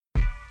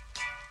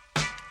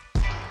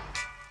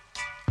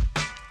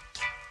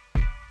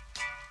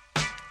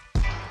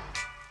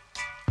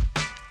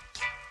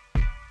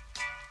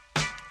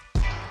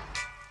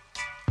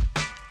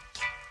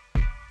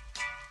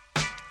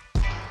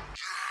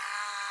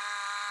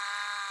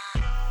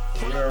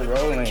We're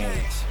rolling.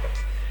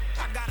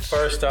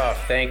 First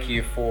off, thank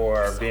you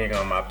for being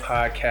on my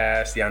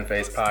podcast, the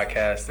Unfazed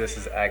Podcast. This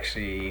is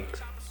actually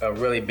a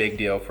really big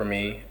deal for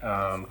me,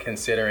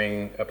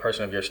 considering a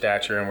person of your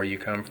stature and where you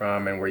come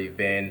from and where you've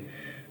been.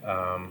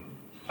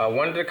 I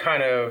wanted to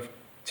kind of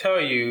tell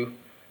you,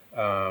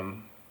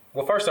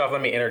 well, first off,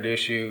 let me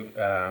introduce you.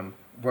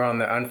 We're on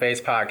the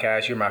Unfazed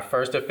Podcast. You're my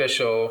first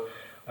official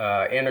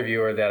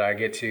interviewer that I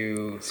get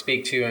to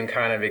speak to and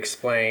kind of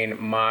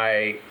explain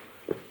my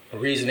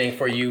reasoning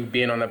for you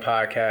being on the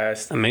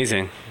podcast.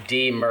 Amazing.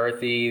 D.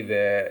 Murthy,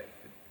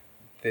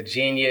 the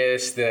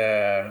genius,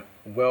 the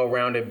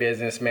well-rounded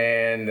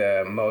businessman,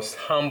 the most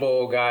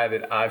humble guy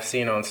that I've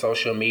seen on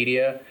social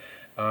media.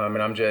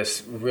 And I'm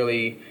just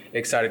really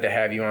excited to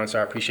have you on, so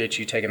I appreciate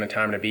you taking the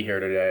time to be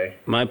here today.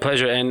 My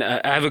pleasure, and I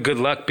have a good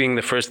luck being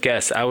the first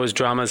guest. I was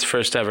Drama's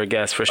first ever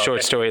guest for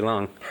Short Story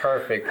Long.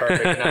 Perfect.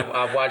 And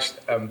I've watched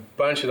a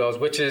bunch of those,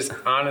 which is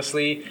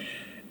honestly,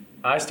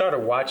 I started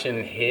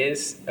watching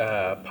his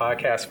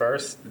podcast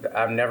first.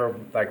 I've never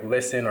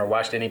listened or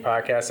watched any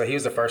podcast, so he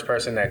was the first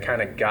person that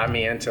kind of got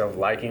me into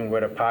liking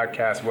what a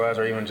podcast was,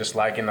 or even just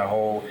liking the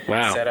whole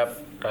setup.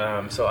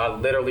 So I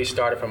literally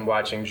started from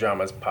watching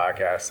Drama's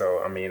podcast.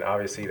 So, I mean,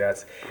 obviously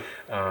that's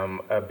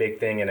a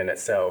big thing in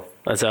itself.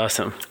 That's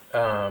awesome.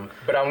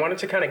 But I wanted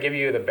to kind of give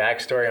you the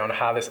backstory on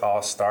how this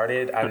all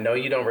started. I know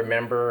you don't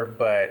remember,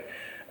 but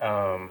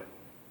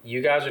you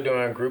guys are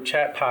doing a group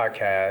chat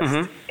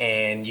podcast,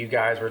 and you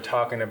guys were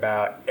talking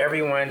about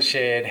everyone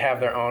should have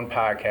their own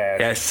podcast.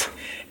 Yes.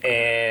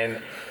 And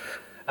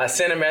I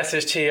sent a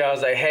message to you. I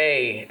was like,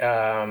 hey,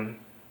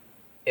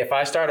 if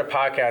I start a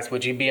podcast,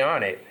 would you be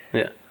on it?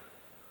 Yeah.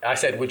 I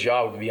said, would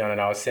y'all be on it?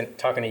 I was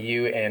talking to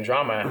you and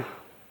Drama,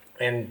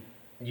 and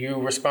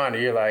you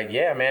responded. You're like,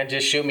 yeah, man,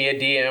 just shoot me a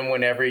DM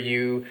whenever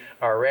you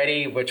are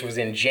ready, which was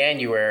in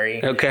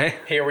January. Okay.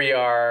 Here we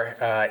are,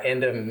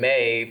 end of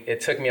May.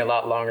 It took me a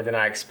lot longer than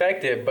I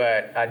expected,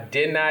 but I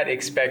did not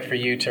expect for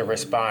you to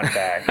respond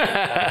back.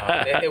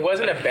 It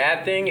wasn't a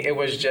bad thing. It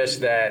was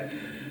just that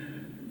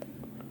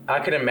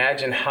I could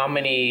imagine how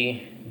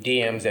many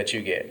DMs that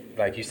you get.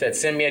 Like you said,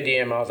 send me a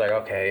DM. I was like,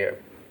 okay,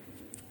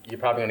 you're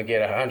probably going to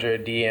get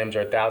 100 DMs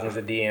or thousands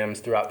of DMs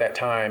throughout that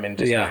time and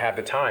just not have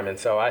the time. And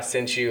so I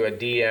sent you a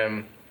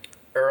DM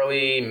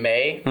early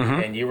May,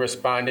 and you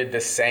responded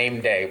the same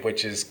day,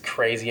 which is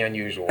crazy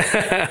unusual.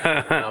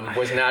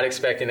 Was not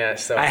expecting that.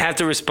 So I have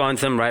to respond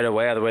to them right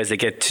away, otherwise they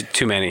get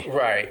too many.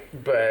 Right,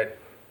 but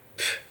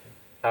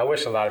I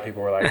wish a lot of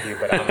people were like you,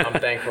 but I'm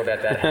thankful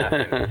that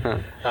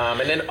happened.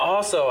 And then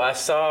also I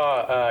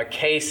saw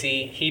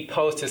Casey, he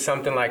posted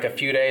something like a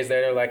few days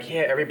later, like,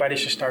 yeah, everybody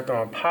should start their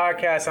own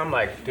podcast. I'm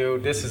like,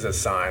 dude, this is a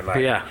sign.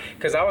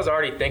 Because I was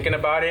already thinking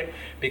about it,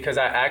 because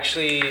I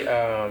actually,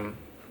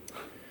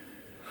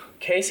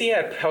 Casey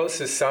had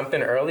posted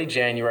something early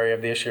January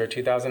of this year,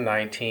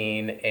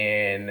 2019,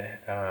 and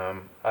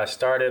I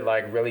started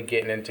really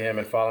getting into him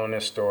and following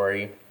his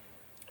story.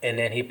 And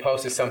then he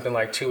posted something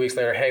 2 weeks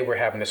later, hey, we're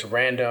having this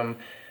random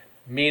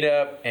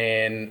meetup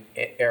in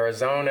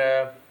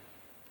Arizona.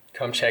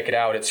 Come check it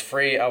out. It's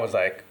free. I was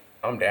like,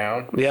 I'm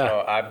down. Yeah.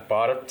 So I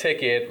bought a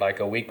ticket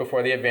a week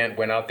before the event,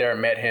 went out there,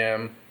 met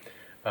him,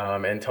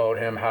 and told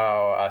him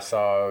how I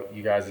saw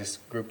you guys'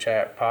 group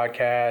chat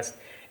podcast.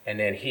 And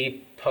then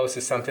he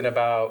posted something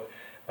about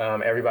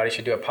everybody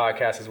should do a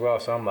podcast as well.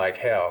 So I'm like,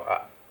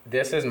 hell,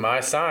 this is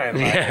my sign.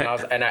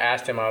 And I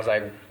asked him, I was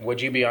like,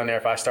 would you be on there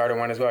if I started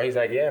one as well? He's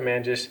like, yeah,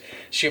 man, just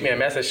shoot me a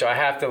message. So I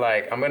have to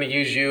I'm going to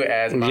use you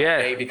as my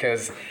bait,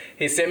 because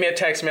he sent me a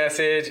text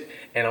message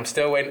and I'm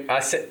still waiting. I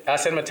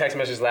sent him a text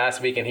message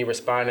last week and he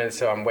responded.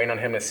 So I'm waiting on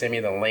him to send me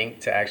the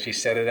link to actually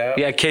set it up.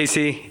 Yeah,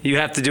 Casey, you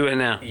have to do it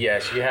now.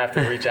 Yes, you have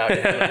to reach out to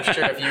him. I'm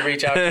sure if you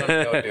reach out to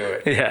him, he'll do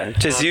it. Yeah,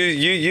 just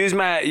use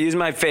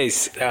my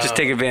face. Just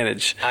take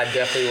advantage. I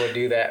definitely will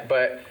do that.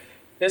 But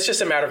it's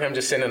just a matter of him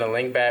just sending a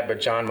link back, but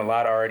John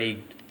Malott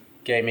already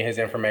gave me his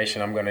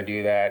information. I'm going to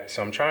do that.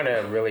 So I'm trying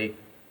to really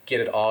get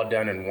it all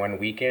done in one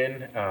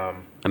weekend.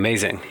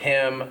 Amazing.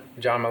 Him,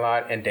 John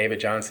Malott, and David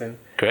Johnson.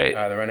 Great.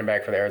 The running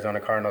back for the Arizona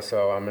Cardinals.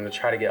 So I'm going to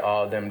try to get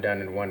all of them done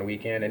in one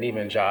weekend. And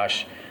even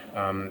Josh,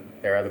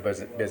 their other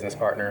business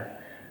partner.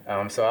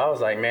 So I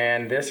was like,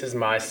 man, this is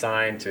my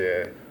sign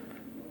to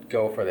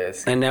go for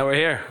this. And now we're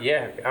here.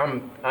 Yeah.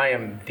 I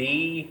am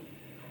the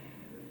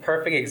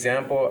perfect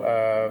example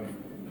of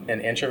an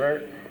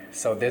introvert,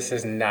 so this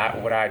is not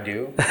what I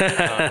do.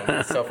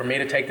 So for me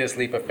to take this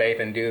leap of faith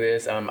and do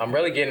this, I'm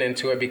really getting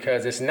into it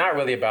because it's not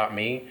really about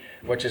me,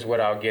 which is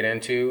what I'll get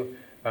into.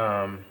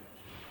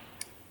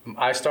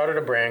 I started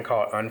a brand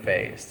called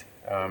Unfazed.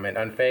 And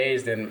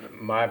Unfazed, in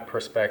my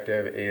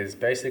perspective, is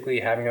basically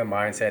having a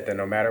mindset that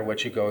no matter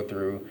what you go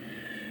through,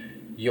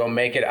 you'll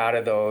make it out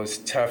of those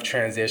tough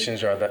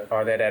transitions or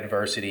that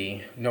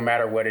adversity, no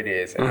matter what it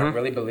is. And I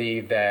really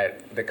believe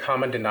that the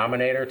common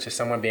denominator to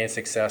someone being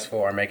successful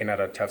or making it out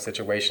of tough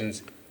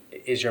situations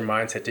is your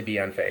mindset to be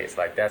unfazed.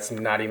 That's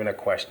not even a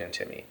question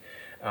to me.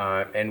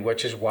 And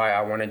which is why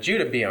I wanted you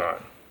to be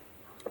on.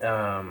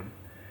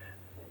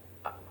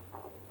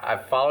 I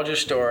followed your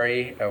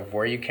story of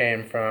where you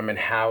came from and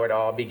how it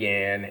all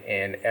began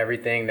and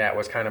everything that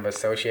was kind of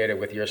associated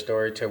with your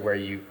story to where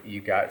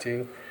you got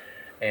to.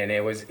 And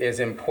it's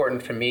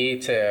important for me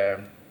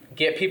to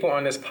get people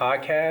on this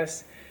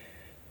podcast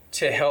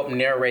to help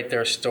narrate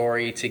their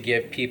story, to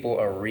give people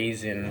a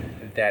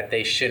reason that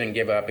they shouldn't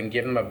give up and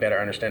give them a better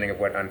understanding of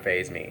what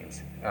unfazed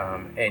means.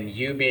 And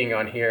you being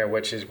on here,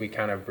 which is we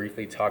kind of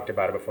briefly talked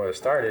about it before it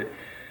started,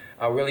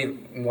 I really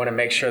want to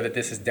make sure that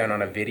this is done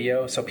on a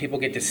video so people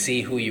get to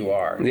see who you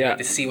are, get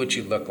to see what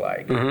you look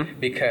like.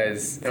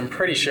 Because I'm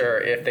pretty sure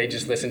if they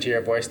just listen to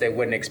your voice, they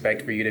wouldn't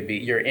expect for you to be,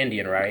 you're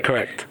Indian, right?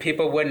 Correct.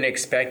 People wouldn't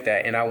expect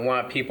that. And I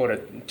want people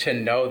to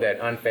know that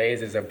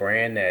Unfazed is a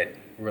brand that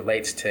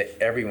relates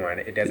to everyone.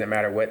 It doesn't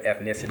matter what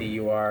ethnicity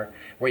you are,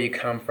 where you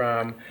come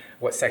from,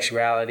 what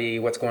sexuality,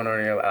 what's going on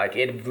in your life. Like,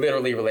 it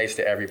literally relates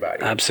to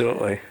everybody.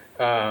 Absolutely.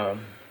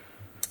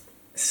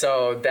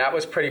 So that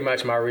was pretty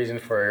much my reason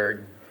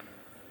for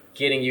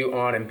getting you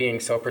on and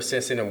being so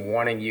persistent and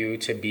wanting you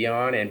to be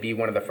on and be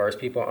one of the first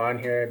people on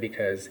here,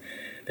 because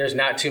there's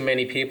not too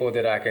many people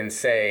that I can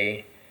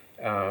say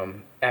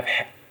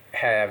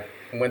have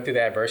went through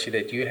the adversity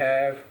that you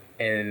have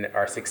and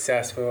are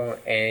successful,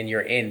 and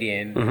you're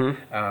Indian.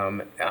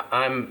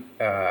 I'm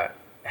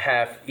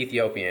half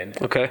Ethiopian.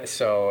 Okay.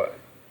 So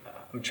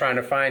I'm trying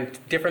to find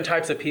different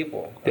types of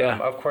people. Yeah.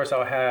 Of course,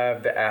 I'll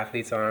have the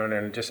athletes on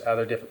and just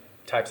other different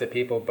types of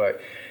people, but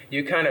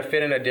you kind of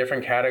fit in a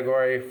different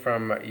category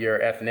from your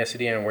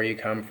ethnicity and where you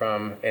come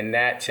from. And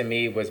that, to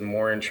me, was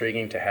more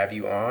intriguing to have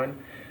you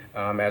on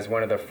as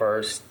one of the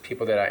first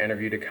people that I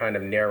interviewed to kind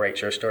of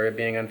narrate your story of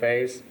being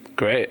unfazed.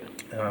 Great.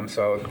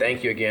 So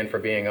thank you again for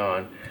being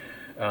on.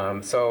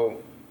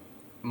 So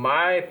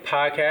my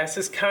podcast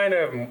is kind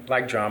of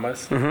like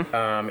dramas.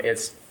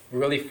 It's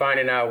really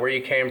finding out where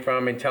you came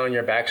from and telling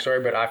your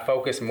backstory, but I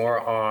focus more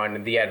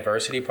on the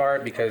adversity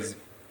part, because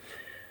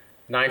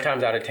 9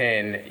 times out of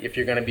 10, if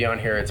you're going to be on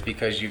here, it's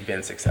because you've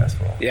been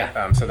successful.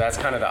 Yeah. So that's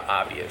kind of the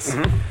obvious.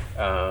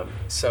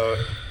 So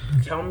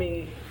tell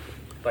me,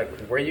 like,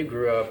 where you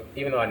grew up,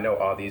 even though I know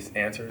all these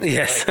answers.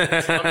 Yes.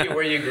 Like, tell me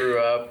where you grew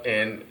up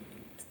and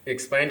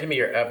explain to me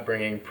your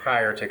upbringing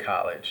prior to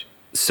college.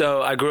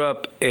 So I grew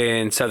up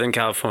in Southern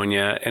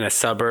California in a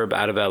suburb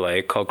out of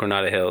LA called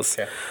Granada Hills.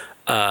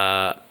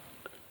 Okay.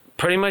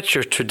 Pretty much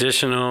your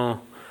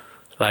traditional,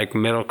 like,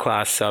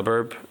 middle-class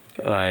suburb.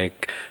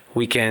 Like,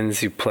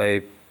 weekends you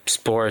play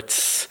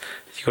sports,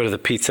 you go to the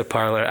pizza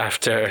parlor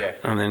after,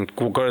 and then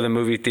we'll go to the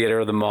movie theater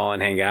or the mall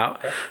and hang out.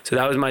 Okay. So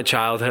that was my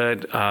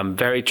childhood.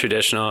 Very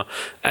traditional.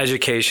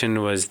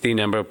 Education was the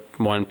number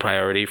one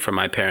priority for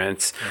my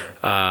parents.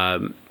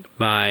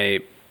 My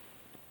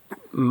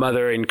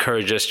mother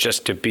encouraged us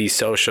just to be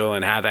social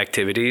and have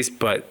activities,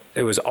 but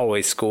it was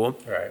always school.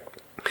 Right.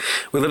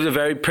 We lived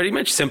a pretty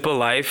much simple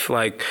life.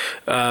 Like,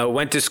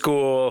 went to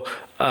school,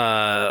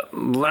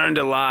 learned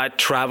a lot,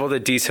 traveled a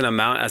decent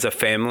amount as a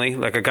family.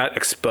 Like, I got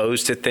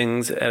exposed to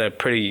things at a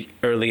pretty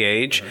early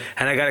age,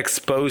 and I got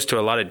exposed to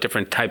a lot of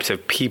different types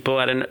of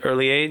people at an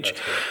early age,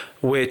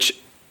 which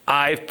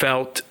I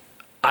felt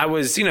I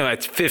was,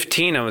 at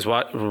 15, I was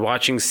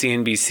watching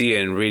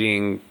CNBC and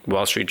reading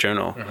Wall Street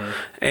Journal,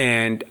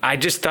 and I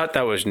just thought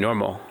that was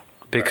normal.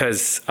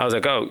 Because I was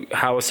like, oh,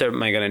 how else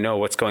am I going to know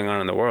what's going on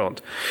in the world?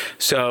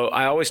 So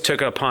I always took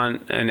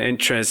upon an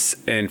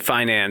interest in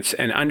finance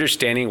and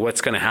understanding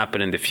what's going to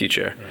happen in the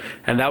future.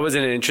 And that was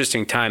an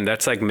interesting time.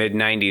 That's like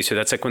mid-90s. So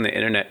that's like when the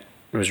internet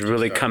was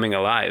really coming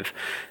alive.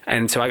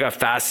 And so I got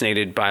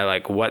fascinated by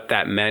like what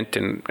that meant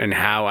and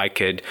how I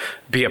could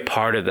be a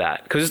part of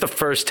that. Because it's the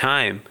first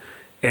time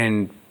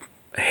in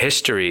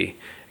history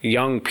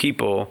young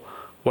people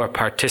were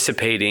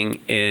participating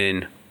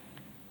in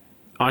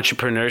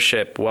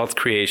entrepreneurship, wealth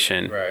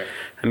creation. Right.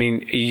 I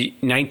mean,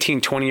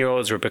 19,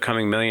 20-year-olds were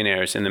becoming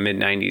millionaires in the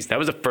mid-90s. That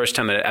was the first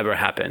time that it ever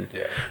happened.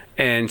 Yeah.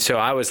 And so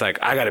I was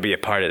like, I got to be a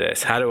part of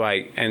this. How do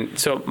I? And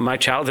so my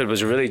childhood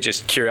was really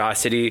just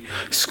curiosity,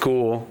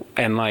 school,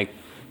 and like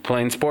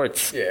playing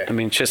sports. Yeah. I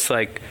mean, just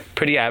like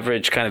pretty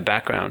average kind of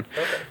background.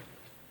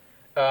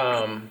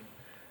 Okay.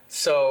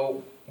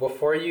 So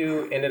before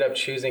you ended up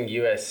choosing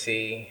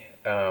USC,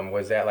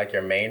 was that like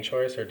your main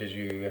choice, or did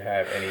you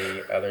have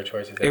any other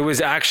choices? It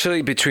was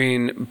actually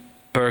between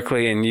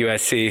Berkeley and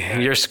USC,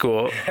 your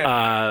school.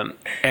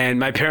 And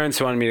my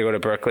parents wanted me to go to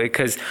Berkeley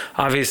because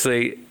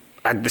obviously,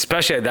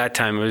 especially at that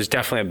time, it was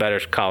definitely a better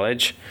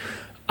college.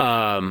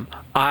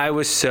 I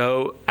was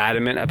so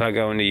adamant about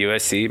going to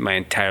USC my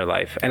entire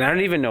life. And I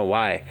don't even know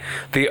why.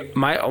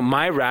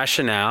 My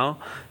rationale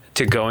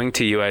to going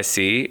to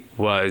USC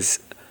was,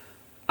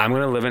 I'm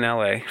going to live in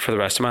LA for the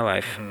rest of my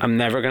life. I'm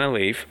never going to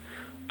leave.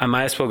 I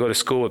might as well go to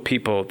school with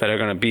people that are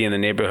going to be in the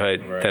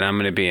neighborhood that I'm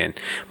going to be in.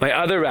 My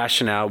other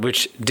rationale,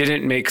 which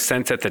didn't make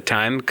sense at the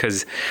time,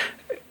 because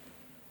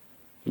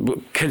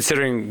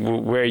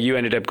considering where you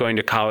ended up going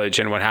to college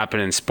and what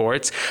happened in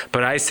sports,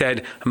 but I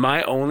said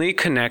my only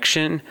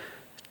connection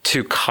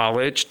to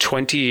college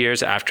 20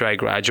 years after I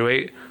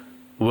graduate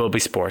will be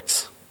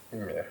sports.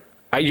 Yeah.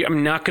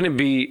 I'm not going to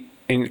be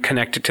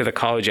connected to the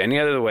college any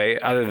other way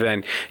other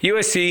than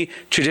USC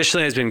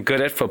traditionally has been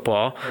good at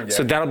football. Yeah.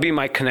 So that'll be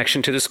my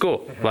connection to the school.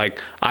 Mm-hmm.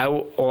 Like I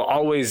will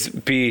always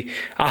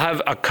I'll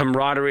have a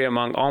camaraderie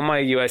among all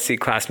my USC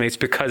classmates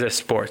because of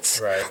sports.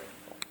 Right.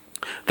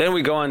 Then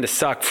we go on to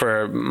suck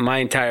for my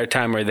entire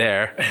time we're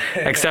there,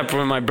 except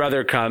when my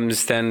brother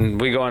comes, then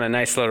we go on a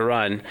nice little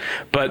run.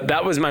 But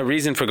that was my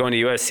reason for going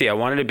to USC. I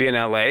wanted to be in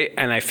LA,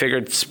 and I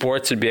figured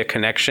sports would be a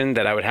connection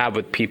that I would have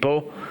with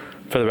people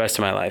for the rest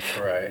of my life.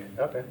 Right.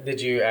 Okay.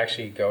 Did you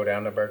actually go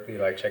down to Berkeley,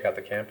 like check out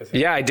the campus?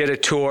 Yeah, I did a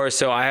tour.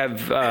 So I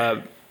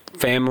have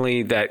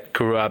family that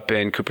grew up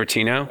in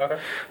Cupertino, okay,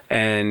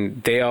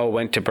 and they all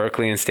went to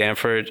Berkeley and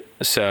Stanford.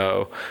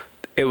 So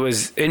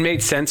it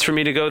made sense for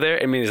me to go there.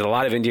 I mean, there's a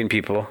lot of Indian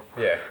people.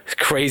 Yeah. It's a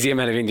crazy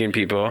amount of Indian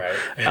people.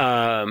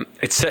 Right.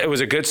 It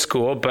was a good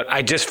school, but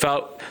I just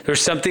felt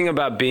there's something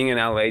about being in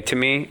LA to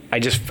me. I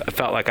just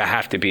felt like I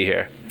have to be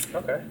here.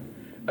 Okay.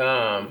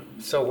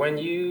 So when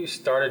you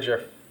started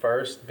your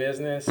first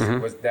business, mm-hmm,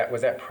 was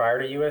that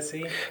prior to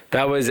USC?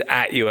 That was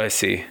at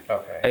USC.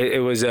 Okay. It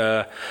was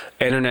a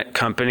internet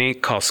company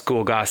called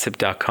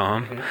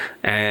schoolgossip.com, mm-hmm,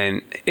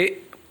 and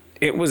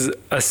it was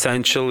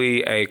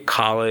essentially a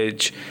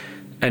college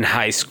and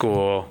high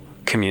school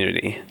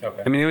community.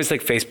 Okay. I mean, it was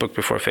like Facebook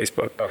before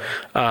Facebook.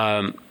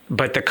 Okay.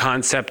 But the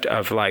concept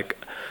of like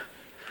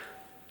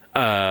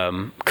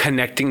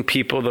connecting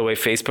people the way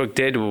Facebook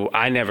did,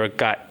 I never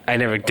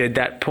did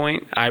that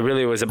point. I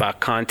really was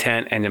about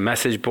content and the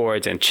message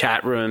boards and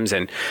chat rooms,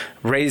 and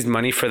raised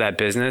money for that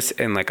business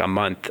in like a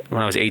month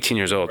when I was 18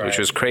 years old, right, which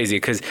was crazy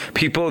because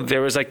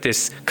there was like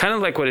this kind of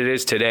like what it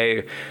is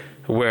today,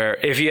 where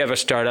if you have a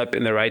startup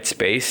in the right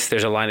space,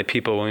 there's a line of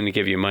people willing to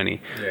give you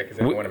money. Yeah, because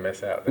they don't want to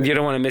miss out. You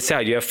don't want to miss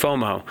out. You have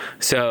FOMO.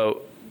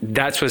 So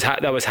that was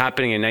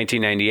happening in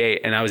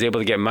 1998, and I was able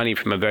to get money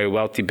from a very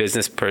wealthy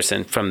business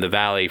person from the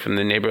Valley, from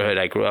the neighborhood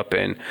I grew up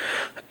in,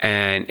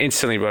 and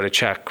instantly wrote a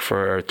check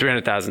for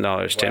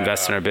 $300,000 to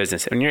invest in our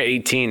business. When you're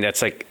 18,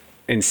 that's like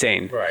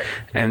insane. Right.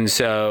 And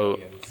so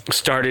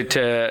started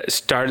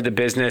the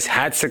business,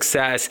 had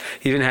success,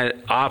 even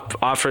had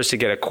offers to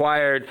get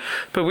acquired,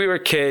 but we were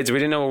kids. We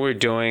didn't know what we were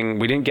doing.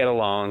 We didn't get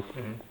along.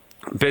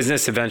 Mm-hmm.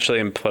 Business eventually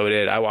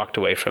imploded. I walked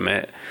away from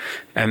it.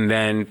 And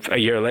then a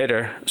year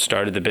later,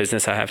 started the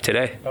business I have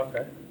today.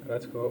 Okay,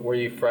 that's cool. Were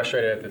you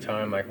frustrated at the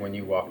time, like when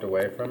you walked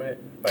away from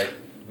it? Like,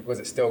 was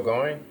it still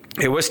going?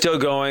 It was still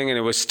going, and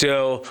it was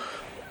still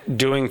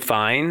doing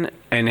fine,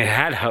 and it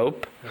had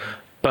hope, mm-hmm,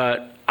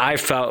 but I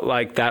felt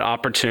like that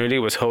opportunity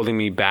was holding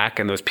me back,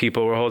 and those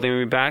people were holding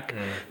me back.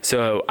 Mm.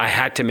 So I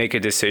had to make a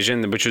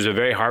decision, which was a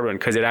very hard one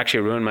because it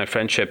actually ruined my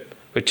friendship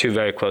with two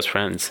very close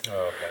friends. Oh,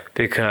 okay.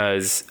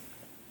 Because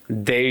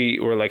they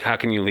were like, how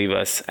can you leave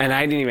us? And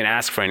I didn't even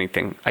ask for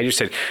anything. I just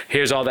said,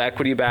 here's all the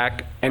equity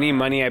back. Any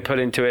money I put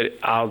into it,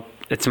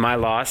 it's my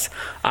loss.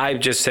 I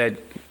just said,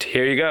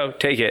 here you go,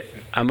 take it.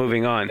 I'm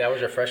moving on. That was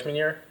your freshman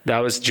year? That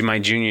was my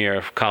junior year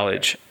of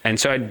college. Okay. And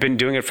so I'd been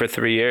doing it for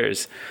 3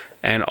 years.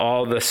 And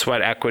all the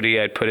sweat equity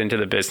I'd put into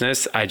the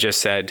business, I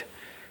just said,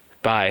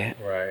 bye.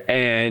 Right.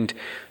 And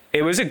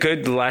it was a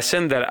good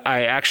lesson that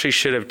I actually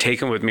should have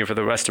taken with me for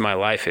the rest of my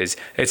life is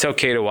it's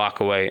okay to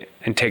walk away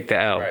and take the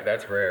L. Right,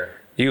 that's rare.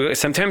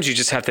 Sometimes you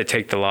just have to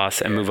take the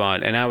loss and move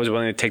on. And I was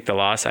willing to take the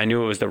loss. I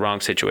knew it was the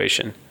wrong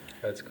situation.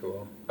 That's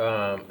cool.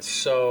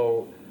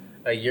 So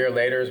a year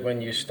later is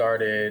when you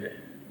started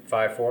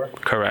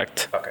 5-4?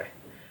 Correct. Okay.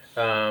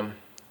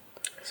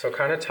 So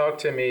kind of talk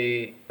to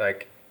me,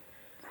 like,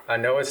 I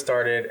know it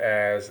started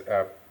as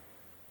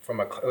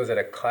was it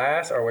a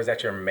class or was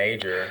that your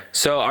major?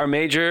 So our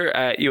major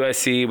at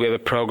USC, we have a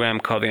program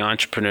called the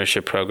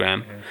Entrepreneurship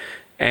Program. Mm-hmm.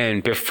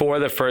 And before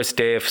the first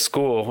day of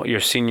school, your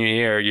senior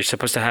year, you're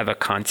supposed to have a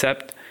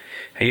concept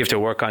and you have to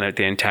work on it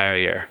the entire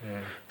year.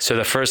 Mm. So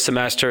the first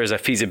semester is a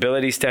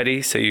feasibility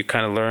study. So you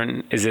kind of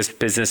learn, is this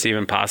business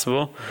even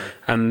possible?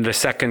 Mm-hmm. And the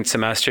second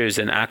semester is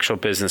an actual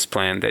business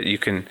plan that you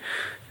can,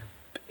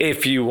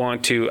 if you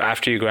want to,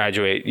 after you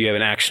graduate, you have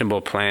an actionable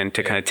plan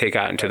to kind of take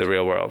out into the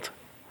real world.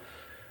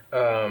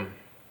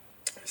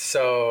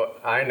 So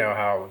I know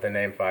how the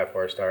name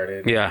 5-4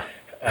 started. Yeah.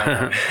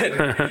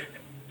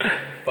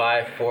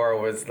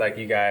 5-4 was like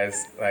you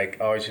guys like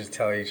always just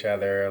tell each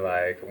other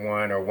like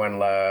one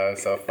love,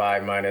 so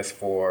 5 minus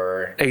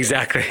 4.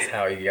 Exactly. That's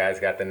how you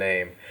guys got the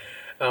name.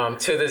 To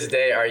this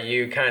day, are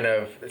you kind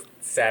of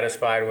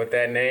satisfied with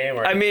that name?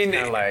 Or I mean,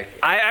 kind of like,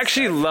 I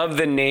actually love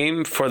the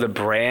name for the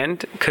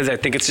brand because I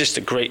think it's just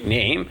a great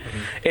name. Mm-hmm.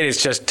 It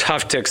is just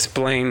tough to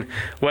explain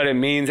what it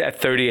means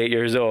at 38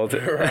 years old.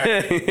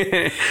 Right.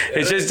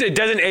 It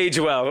doesn't age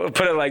well,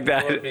 put it like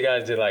that. What if you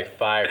guys did like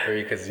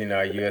 5-3 because, you know,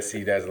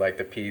 USC does like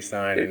the peace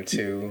sign and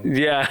 2.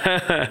 Yeah.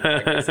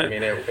 I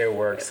mean, it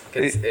works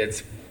because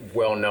it's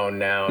well known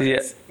now. Yeah.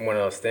 It's one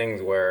of those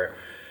things where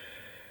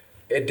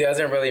it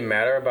doesn't really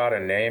matter about a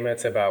name.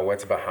 It's about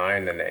what's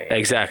behind the name.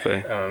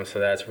 Exactly. So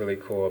that's really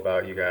cool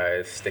about you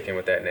guys sticking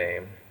with that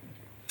name.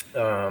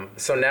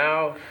 So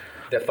now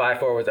that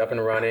 5-4 was up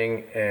and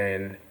running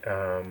and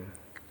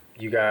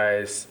you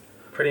guys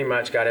pretty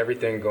much got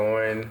everything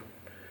going,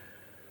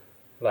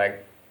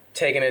 like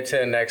taking it to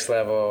the next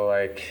level,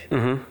 like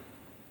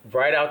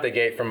right out the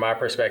gate from my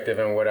perspective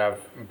and what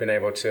I've been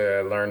able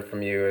to learn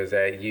from you is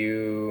that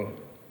you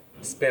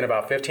spent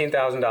about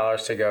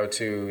 $15,000 to go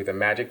to the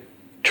Magic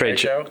Trade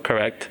Show.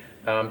 Correct.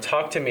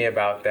 Talk to me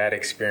about that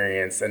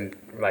experience and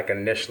like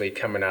initially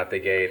coming out the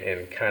gate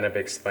and kind of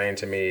explain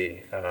to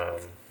me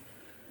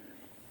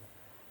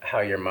how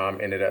your mom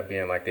ended up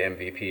being like the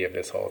MVP of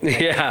this whole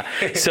thing. Yeah.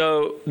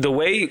 So the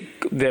way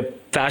the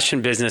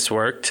fashion business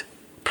worked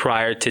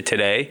prior to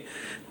today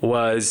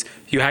was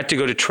you had to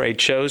go to trade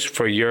shows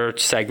for your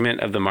segment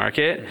of the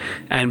market,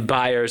 and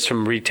buyers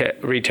from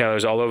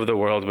retailers all over the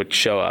world would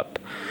show up.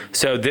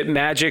 So the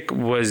Magic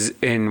was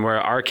in where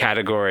our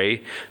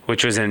category,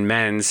 which was in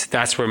men's,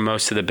 that's where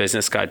most of the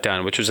business got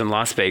done, which was in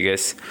Las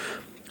Vegas.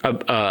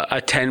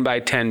 A 10 by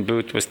 10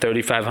 booth was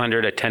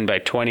 $3,500. A 10 by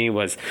 20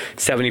 was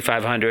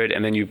 $7,500,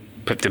 and then you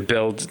have to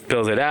build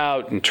it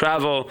out and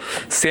travel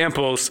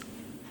samples.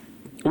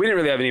 We didn't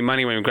really have any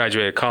money when we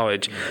graduated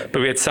college,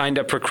 but we had signed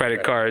up for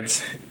credit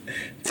cards,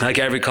 like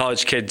every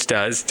college kid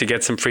does, to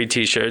get some free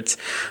T-shirts.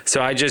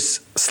 So I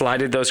just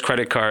slided those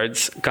credit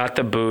cards, got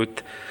the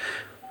booth,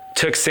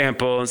 took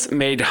samples,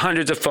 made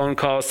hundreds of phone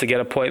calls to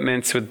get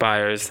appointments with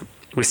buyers.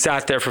 We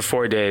sat there for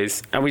 4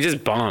 days and we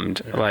just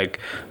bombed. Like,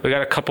 we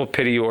got a couple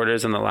pity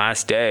orders on the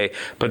last day,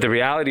 but the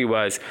reality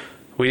was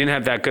we didn't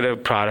have that good of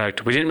a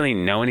product. We didn't really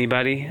know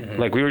anybody.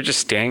 Like, we were just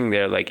standing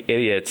there like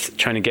idiots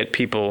trying to get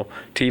people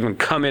to even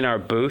come in our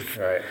booth.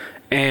 Right.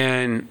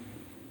 And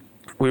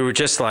we were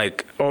just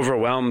like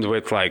overwhelmed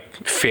with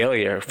like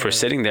failure for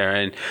sitting there.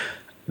 And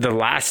the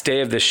last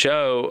day of the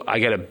show, I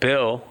get a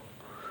bill.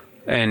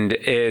 And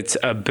it's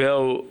a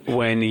bill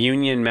when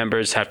union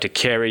members have to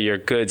carry your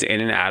goods in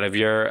and out of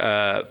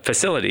your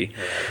facility.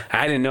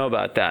 Right. I didn't know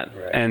about that.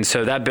 Right. And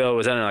so that bill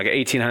was, I don't know, like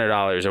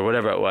 $1,800 or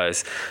whatever it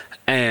was.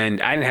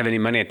 And I didn't have any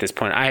money at this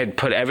point. I had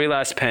put every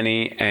last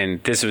penny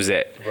and this was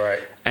it. Right.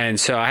 And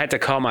so I had to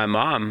call my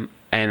mom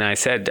and I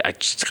said, I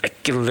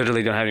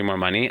literally don't have any more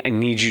money. I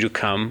need you to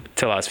come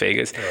to Las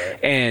Vegas. Right.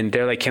 And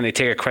they're like, can they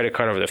take a credit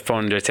card over the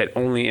phone? And they said,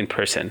 only in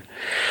person.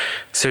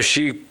 So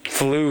she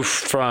flew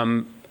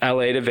from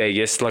LA to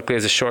Vegas. Luckily, it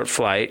was a short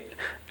flight.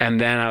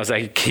 And then I was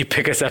like, can you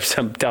pick us up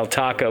some Del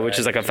Taco, which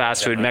is like a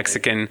fast food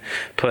Mexican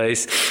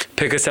place.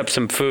 Pick us up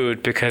some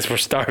food because we're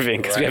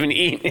starving because we haven't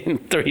eaten in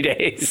 3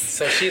 days.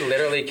 So she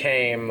literally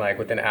came like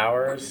within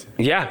hours?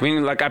 Yeah. I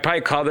mean, like I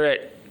probably called her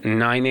at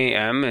 9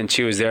 a.m. and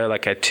she was there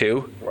like at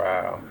 2.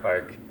 Wow.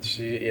 Like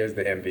she is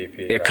the MVP.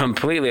 Yeah, right?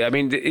 Completely. I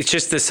mean, it's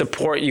just the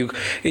support you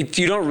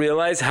don't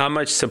realize how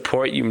much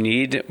support you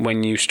need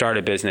when you start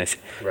a business.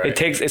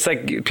 Right. It's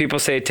like people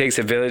say it takes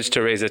a village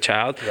to raise a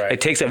child. Right.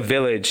 It takes a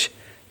village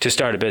to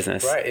start a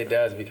business. Right. It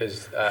does,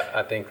 because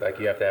I think like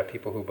you have to have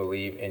people who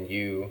believe in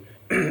you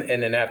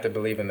and then have to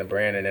believe in the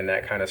brand, and then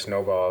that kind of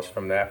snowballs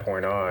from that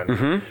point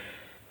on.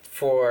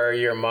 For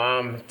your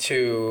mom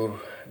to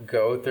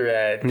go through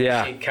that,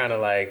 she kind of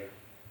like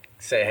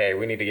say, hey,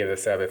 we need to give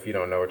this up if you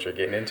don't know what you're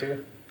getting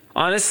into?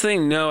 Honestly,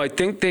 no. I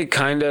think they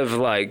kind of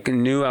like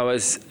knew I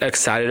was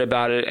excited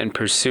about it and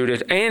pursued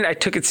it. And I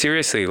took it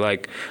seriously.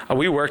 Like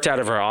we worked out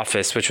of our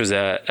office, which was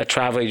a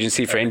travel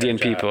agency for Indian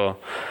people.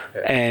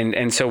 Yeah.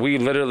 And so we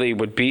literally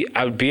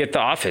I would be at the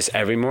office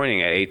every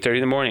morning at 8:30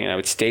 in the morning, and I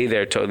would stay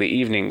there till the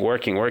evening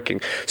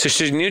working. So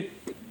she knew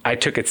I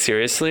took it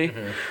seriously.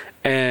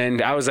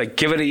 And I was like,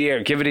 give it a year.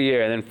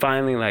 And then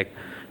finally, like,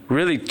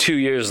 really 2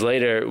 years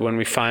later, when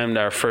we found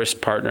our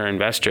first partner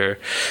investor,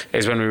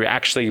 is when we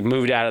actually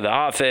moved out of the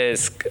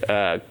office,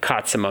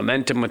 caught some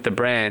momentum with the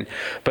brand.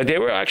 But they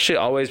were actually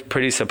always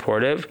pretty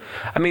supportive.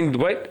 I mean,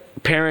 what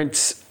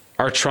parents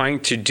are trying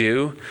to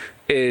do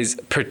is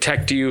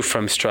protect you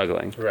from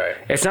struggling. Right.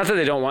 It's not that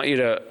they don't want you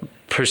to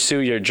pursue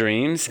your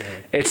dreams.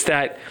 It's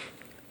that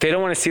they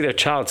don't want to see their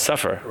child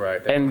suffer.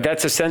 Right. And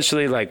that's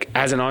essentially like,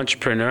 as an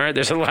entrepreneur,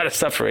 there's a lot of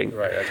suffering.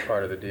 Right. That's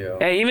part of the deal.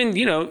 And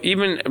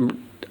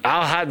even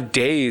I'll have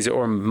days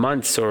or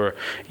months or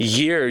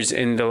years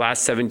in the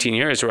last 17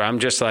 years where I'm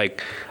just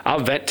like, I'll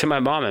vent to my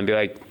mom and be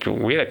like,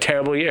 we had a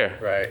terrible year.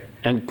 Right.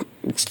 And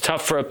it's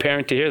tough for a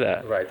parent to hear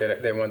that. Right.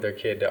 They want their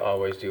kid to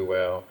always do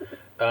well.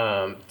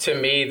 To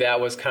me,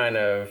 that was kind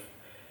of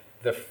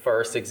the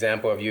first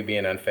example of you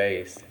being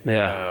unfazed.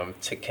 Yeah.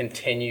 To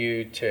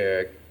continue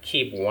to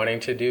keep wanting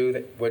to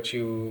do what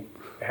you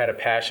had a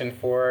passion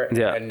for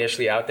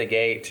initially out the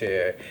gate,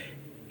 to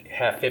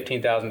have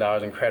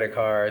 $15,000 in credit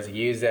cards,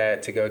 use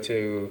that to go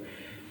to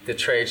the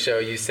trade show.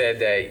 You said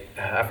that,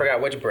 I forgot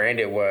which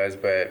brand it was,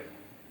 but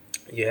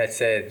you had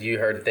said you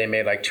heard that they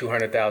made like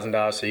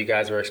 $200,000, so you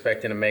guys were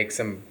expecting to make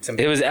some.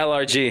 It was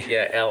LRG.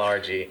 Yeah,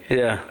 LRG.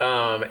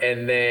 Yeah.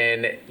 And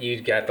then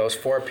you got those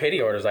 4 pity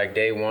orders, like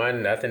day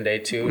 1, nothing, day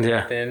 2,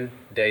 nothing,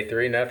 day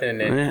 3, nothing,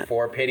 and then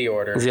 4 pity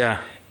orders.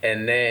 Yeah.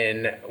 And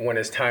then when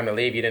it's time to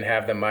leave, you didn't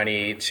have the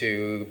money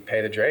to pay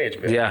the drayage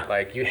bill. Yeah.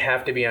 Like, you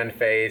have to be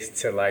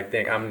unfazed to like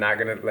think, I'm not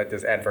going to let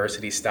this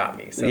adversity stop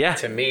me. So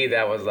to me,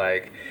 that was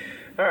like,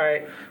 all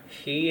right,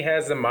 he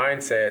has the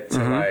mindset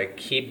to like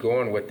keep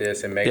going with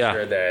this and make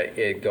sure that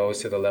it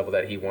goes to the level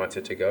that he wants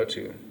it to go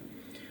to.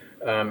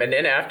 And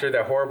then after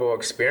the horrible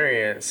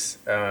experience,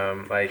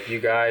 like you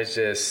guys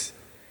just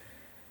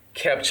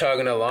kept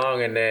chugging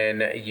along, and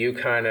then you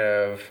kind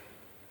of,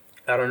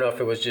 I don't know if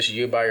it was just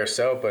you by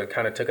yourself, but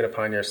kind of took it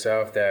upon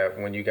yourself that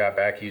when you got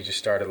back, you just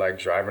started like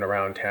driving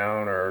around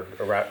town or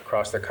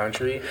across the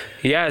country.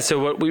 Yeah. So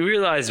what we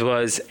realized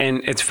was,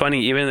 and it's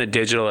funny, even in the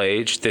digital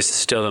age, this is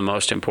still the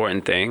most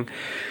important thing.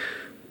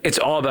 It's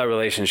all about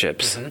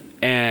relationships.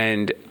 Mm-hmm.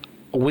 And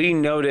we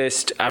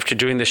noticed after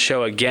doing the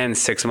show again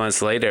 6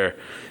 months later,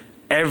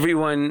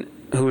 everyone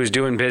who was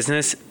doing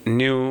business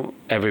knew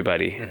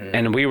everybody. Mm-hmm.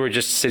 And we were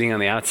just sitting on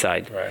the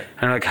outside. Right.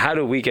 And like, how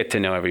do we get to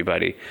know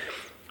everybody?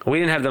 We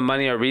didn't have the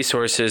money or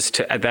resources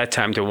to, at that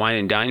time, to wine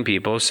and dine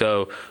people.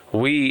 So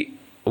we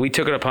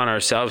took it upon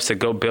ourselves to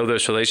go build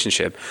this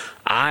relationship.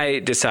 I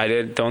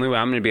decided the only way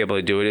I'm going to be able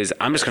to do it is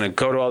I'm just going to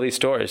go to all these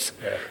stores.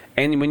 Yeah.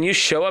 And when you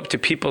show up to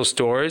people's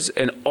stores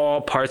in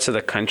all parts of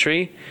the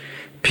country,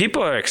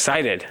 people are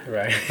excited.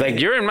 Right. Like,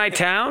 you're in my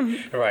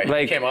town. Right.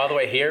 Like, you came all the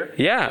way here.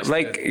 Yeah.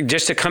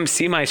 Just to come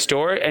see my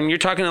store. And you're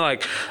talking to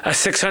like a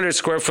 600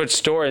 square foot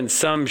store in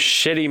some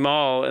shitty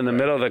mall in the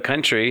middle of the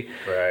country.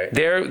 Right.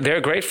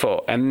 They're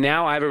grateful. And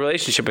now I have a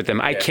relationship with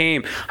them. Yeah.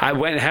 I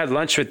went and had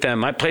lunch with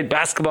them. I played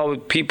basketball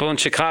with people in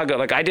Chicago.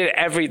 Like, I did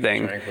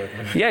everything. Drank with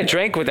them. Yeah.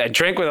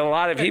 Drank with a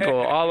lot of people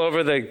all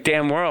over the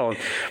damn world.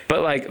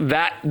 But like,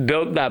 that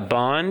built that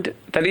bond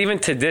that even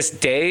to this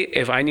day,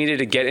 if I needed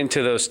to get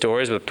into those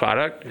stores with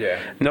product,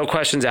 no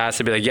questions asked,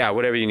 to be like, yeah,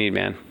 whatever you need,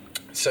 man.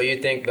 So you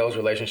think those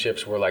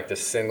relationships were like the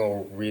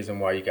single reason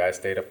why you guys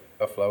stayed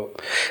afloat?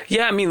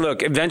 Yeah, I mean,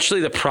 look, eventually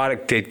the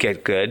product did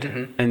get good.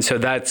 Mm-hmm. And so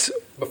that's...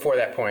 Before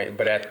that point,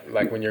 but at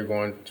like when you're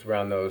going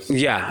around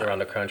around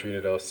the country to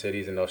those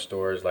cities and those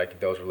stores, like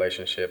those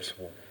relationships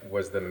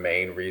was the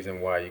main reason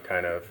why you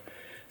kind of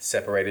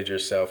separated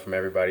yourself from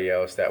everybody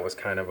else that was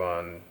kind of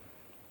on...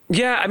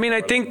 Yeah, I mean,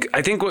 I think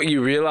what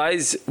you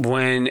realize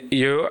when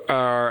you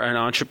are an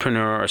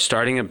entrepreneur or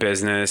starting a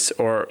business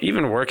or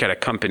even work at a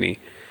company,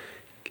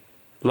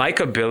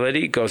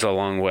 likability goes a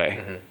long way.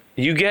 Mm-hmm.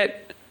 You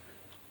get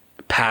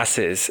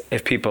passes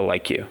if people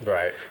like you.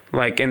 Right.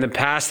 Like in the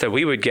past that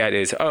we would get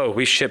is, oh,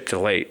 we shipped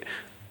late.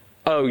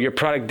 Oh, your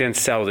product didn't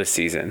sell this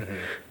season. Mm-hmm.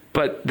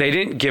 But they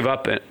didn't give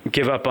up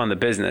on the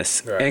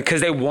business, right. And because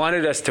they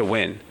wanted us to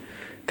win.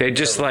 They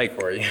just like,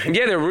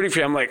 yeah, they're rooting for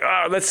you. I'm like,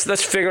 oh,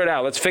 let's figure it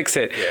out. Let's fix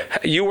it. Yeah.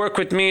 You work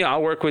with me,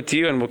 I'll work with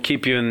you, and we'll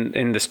keep you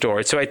in the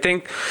store. So I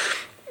think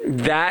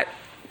that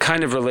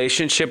kind of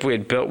relationship we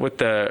had built with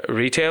the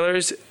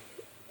retailers,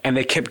 and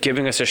they kept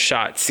giving us a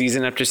shot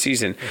season after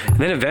season. Mm-hmm. And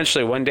then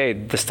eventually one day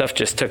the stuff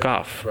just took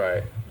off.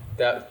 Right.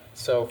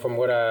 So from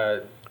what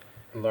I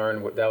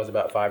learned, that was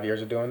about 5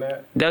 years of doing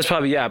that? That was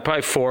probably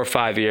 4 or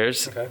 5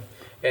 years. Okay.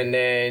 And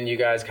then you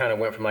guys kind of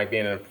went from like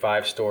being in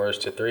 5 stores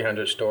to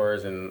 300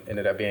 stores and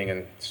ended up being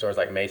in stores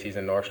like Macy's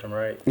and Nordstrom,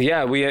 right?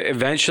 Yeah, we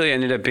eventually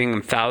ended up being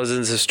in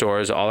thousands of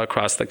stores all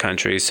across the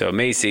country. So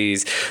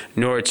Macy's,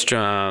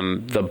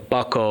 Nordstrom, The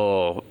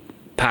Buckle,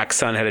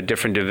 PacSun had a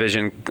different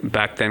division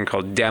back then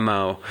called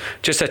Demo,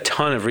 just a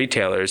ton of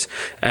retailers.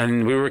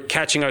 And we were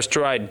catching our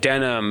stride,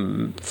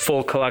 denim,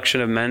 full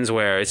collection of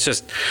menswear.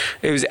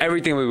 It was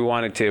everything we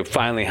wanted to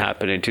finally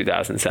happen in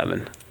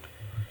 2007.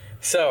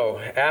 So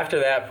after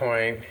that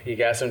point, you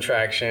got some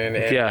traction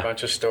in a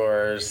bunch of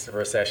stores, the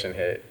recession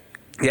hit.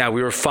 Yeah,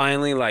 we were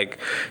finally we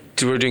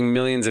were doing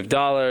millions of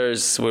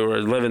dollars. We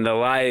were living the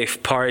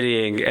life,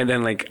 partying, and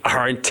then like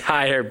our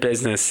entire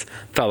business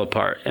fell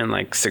apart in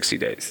like 60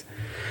 days.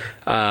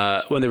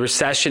 When the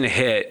recession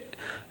hit,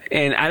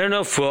 and I don't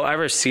know if we'll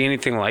ever see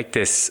anything like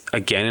this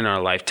again in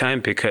our lifetime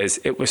because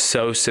it was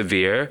so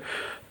severe,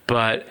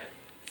 but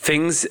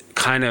things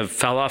kind of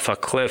fell off a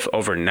cliff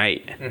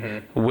overnight.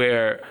 Mm-hmm.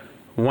 Where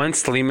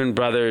once Lehman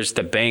Brothers,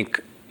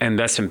 the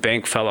investment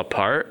bank fell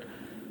apart,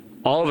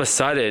 all of a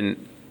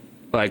sudden,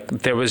 like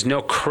there was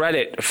no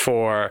credit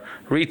for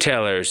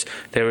retailers.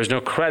 There was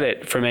no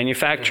credit for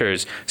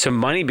manufacturers. So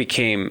money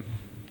became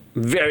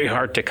very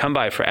hard to come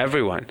by for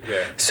everyone.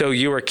 Yeah. So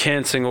you were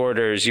canceling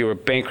orders, you were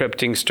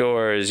bankrupting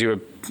stores, you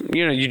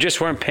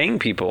just weren't paying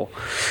people.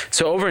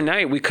 So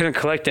overnight we couldn't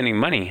collect any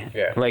money.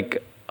 Yeah.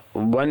 Like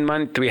 1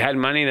 month we had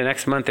money, the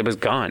next month it was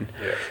gone.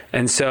 Yeah.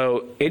 And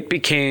so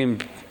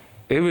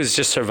it was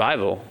just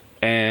survival.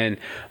 And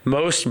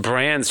most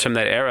brands from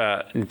that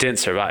era didn't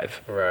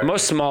survive. Right.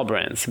 Most small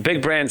brands. Big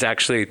brands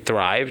actually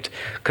thrived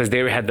because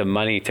they had the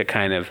money to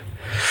kind of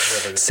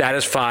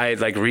satisfy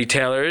like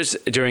retailers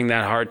during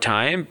that hard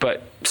time.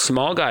 But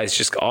small guys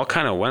just all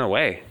kind of went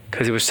away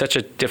because it was such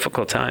a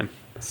difficult time.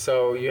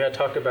 So you had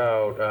talked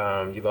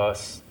about you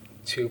lost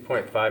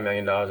 $2.5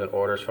 million in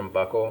orders from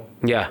Buckle.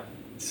 Yeah.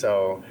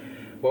 So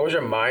what was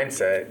your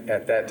mindset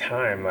at that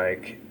time?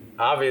 Like,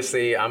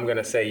 obviously, I'm going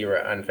to say you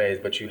were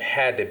unfazed, but you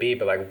had to be.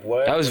 But like,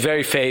 what? I was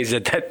very phased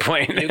at that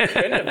point. You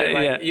couldn't have been.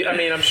 Like, yeah. I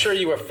mean, I'm sure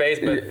you were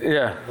phased, but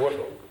yeah.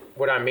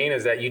 What I mean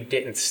is that you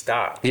didn't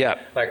stop. Yeah.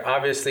 Like,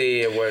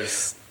 obviously, it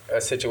was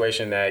a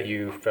situation that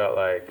you felt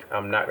like,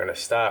 I'm not going to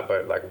stop.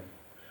 But like,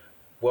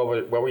 what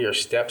were your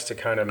steps to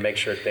kind of make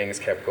sure things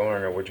kept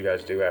going, or what did you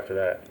guys do after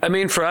that? I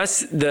mean, for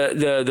us,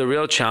 the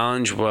real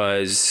challenge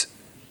was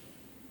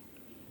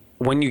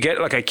when you get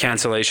like a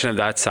cancellation of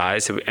that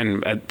size,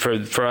 and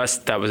for us,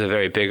 that was a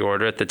very big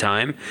order at the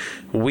time.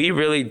 We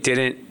really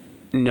didn't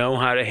know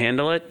how to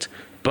handle it,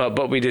 but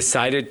what we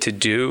decided to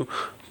do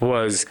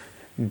was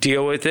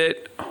deal with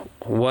it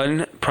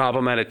one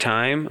problem at a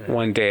time,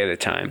 one day at a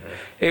time.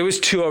 It was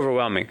too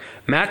overwhelming.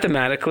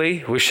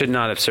 Mathematically, we should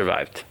not have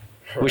survived.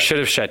 Right. We should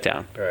have shut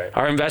down. Right.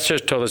 Our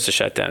investors told us to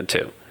shut down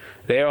too.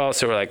 They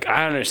also were like,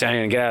 I don't understand how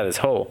you're gonna get out of this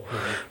hole.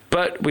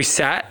 But we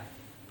sat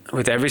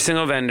with every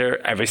single vendor,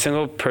 every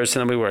single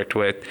person that we worked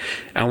with,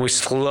 and we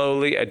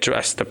slowly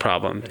addressed the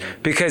problem.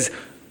 Because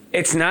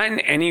it's not in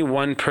any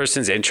one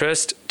person's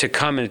interest to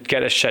come and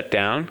get us shut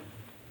down.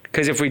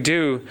 Because if we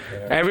do,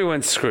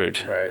 everyone's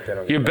screwed. Right,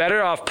 you're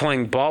better off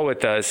playing ball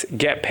with us,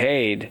 get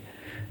paid,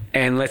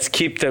 and let's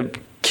keep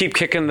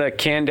kicking the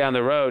can down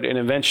the road, and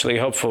eventually,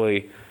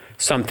 hopefully,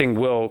 something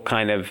will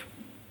kind of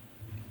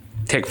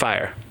take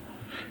fire.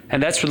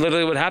 And that's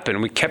literally what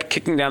happened. We kept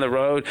kicking down the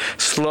road,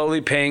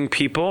 slowly paying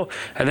people,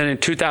 and then in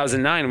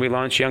 2009, we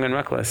launched Young and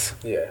Reckless.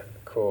 Yeah,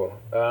 cool.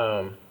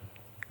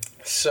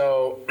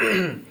 So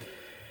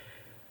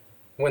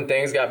when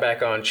things got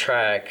back on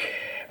track,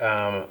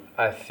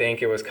 I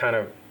think it was kind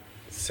of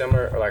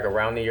similar, like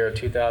around the year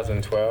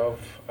 2012,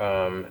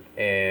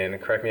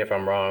 and correct me if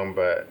I'm wrong,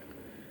 but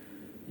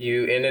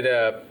you ended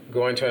up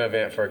going to an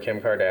event for Kim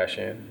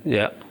Kardashian.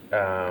 Yeah.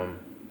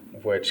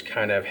 Which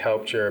kind of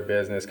helped your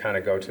business kind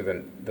of go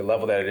to the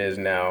level that it is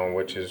now,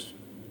 which is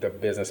the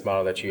business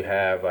model that you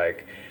have.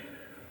 Like,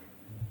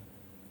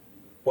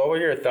 what were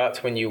your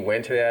thoughts when you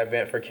went to that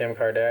event for Kim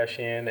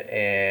Kardashian,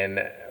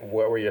 and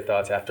what were your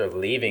thoughts after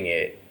leaving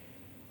it?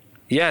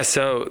 Yeah,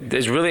 so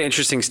there's a really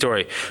interesting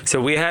story.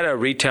 So we had a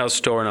retail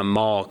store in a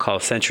mall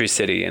called Century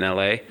City in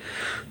LA.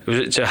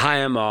 It's a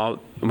high-end mall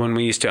when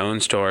we used to own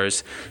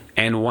stores.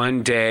 And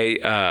one day,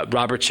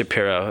 Robert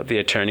Shapiro, the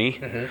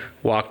attorney,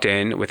 walked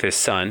in with his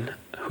son,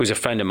 who's a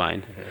friend of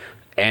mine.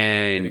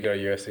 And did he go to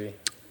USC?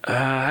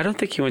 I don't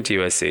think he went to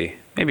USC.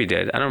 Maybe he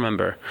did. I don't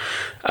remember.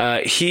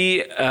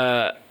 He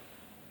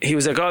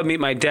was like, oh, meet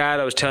my dad.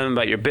 I was telling him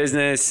about your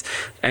business.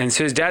 And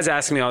so his dad's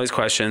asking me all these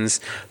questions.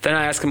 Then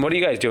I asked him, what are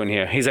you guys doing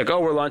here? He's like,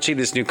 oh, we're launching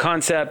this new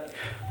concept.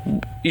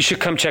 You should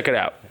come check it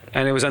out.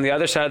 And it was on the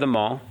other side of the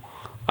mall.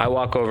 I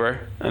walk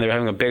over, and they were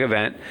having a big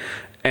event.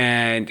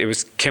 And it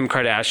was Kim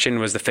Kardashian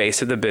was the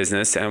face of the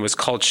business, and it was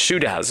called Shoe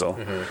Dazzle.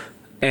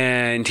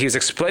 And he was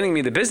explaining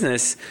me the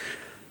business,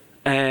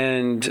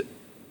 and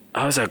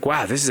I was like,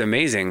 wow, this is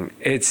amazing.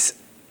 It's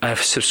a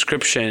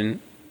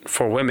subscription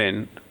for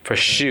women for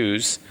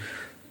shoes.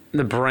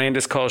 The brand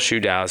is called Shoe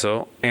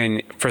Dazzle,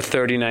 and for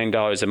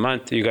 $39 a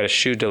month, you got a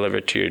shoe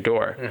delivered to your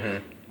door.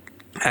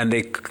 And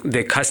they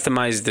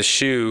customize the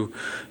shoe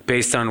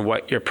based on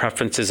what your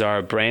preferences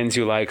are, brands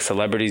you like,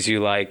 celebrities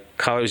you like,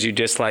 colors you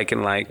dislike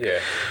and like. Yeah.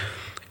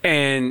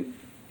 And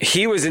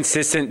he was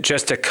insistent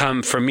just to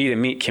come for me to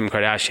meet Kim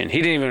Kardashian.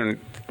 He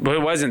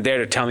wasn't there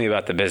to tell me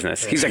about the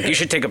business. He's like, you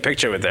should take a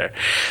picture with her.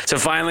 So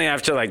finally,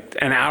 after like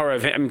an hour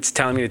of him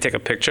telling me to take a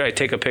picture, I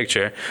take a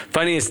picture.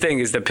 Funniest thing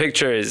is the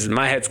picture is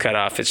my head's cut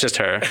off. It's just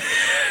her.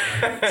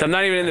 So I'm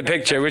not even in the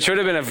picture, which would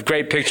have been a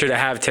great picture to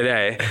have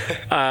today.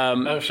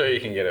 I'm sure you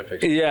can get a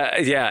picture.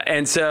 Yeah.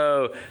 And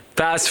so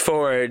fast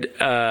forward,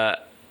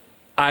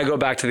 I go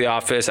back to the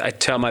office. I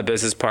tell my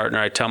business partner,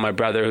 I tell my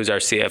brother, who's our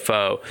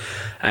CFO,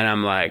 and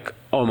I'm like,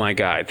 oh my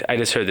God, I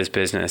just heard this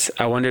business.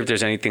 I wonder if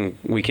there's anything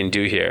we can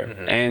do here.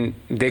 And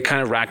they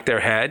kind of racked their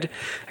head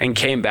and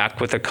came back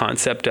with the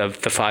concept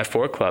of the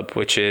 5-4 Club,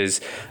 which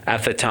is,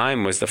 at the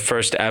time, was the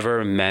first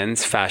ever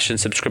men's fashion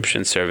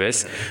subscription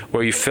service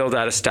where you filled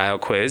out a style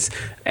quiz,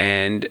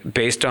 and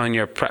based on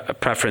your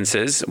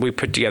preferences, we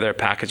put together a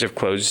package of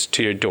clothes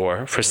to your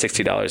door for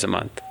 $60 a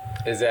month.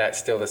 Is that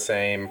still the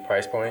same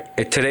price point?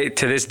 To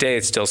this day,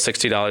 it's still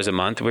 $60 a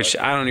month, which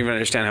I don't even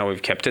understand how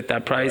we've kept it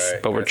that price,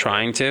 but we're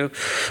trying to.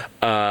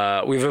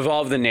 We've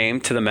evolved the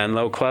name to the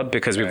Menlo Club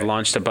because we've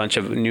launched a bunch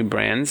of new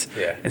brands.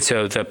 Yeah. And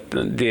so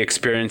the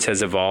experience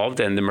has evolved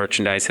and the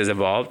merchandise has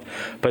evolved.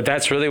 But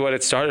that's really what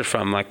it started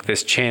from, like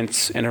this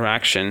chance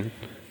interaction.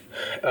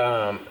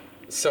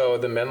 So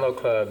the Menlo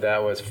Club,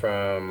 that was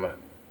from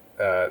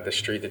the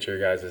street that your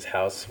guys'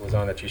 house was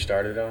on that you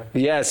started on?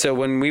 Yeah, so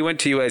when we went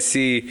to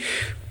USC,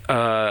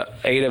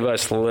 8 of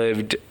us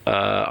lived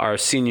our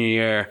senior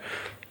year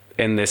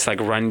in this like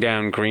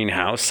rundown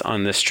greenhouse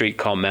on the street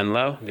called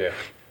Menlo. Yeah.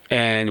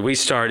 And we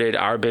started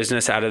our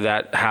business out of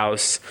that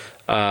house.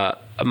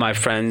 My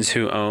friends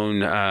who own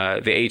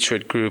the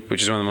H-Root Group,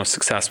 which is one of the most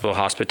successful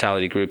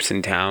hospitality groups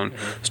in town,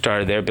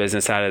 started their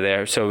business out of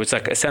there. So it's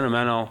like a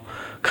sentimental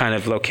kind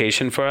of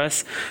location for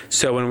us.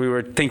 So when we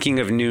were thinking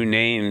of new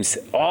names,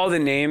 all the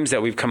names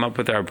that we've come up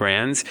with our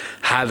brands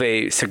have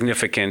a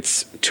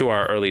significance to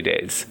our early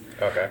days.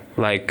 Okay.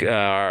 Like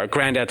our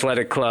Grand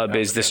Athletic Club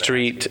is the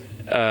street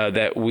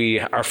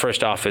that our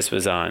first office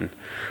was on.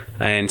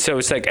 And so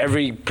it's like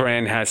every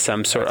brand has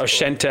some sort.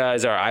 Ochenta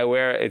is our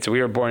eyewear.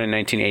 We were born in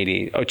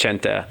 1980.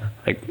 Ochenta,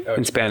 like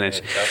in Spanish.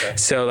 Okay.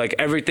 So like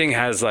everything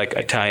has like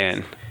a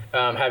tie-in.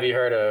 Have you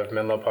heard of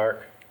Menlo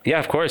Park? Yeah,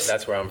 of course.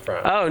 That's where I'm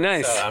from. Oh,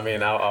 nice. So, I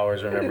mean, I'll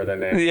always remember the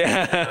name.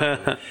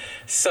 Yeah.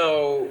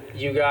 So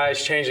you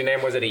guys changed the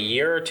name, was it a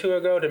year or two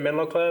ago to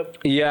Menlo Club?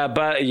 Yeah,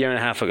 about a year and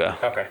a half ago.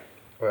 Okay.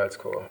 Well, that's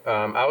cool.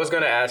 I was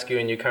going to ask you,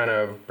 and you kind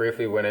of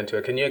briefly went into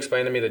it. Can you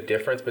explain to me the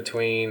difference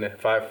between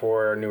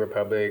 5'4", New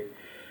Republic,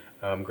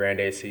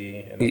 Grand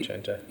AC, and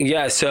Ochenta?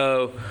 Yeah,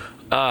 so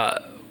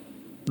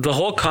the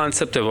whole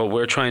concept of what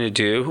we're trying to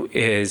do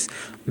is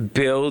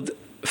build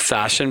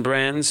fashion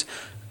brands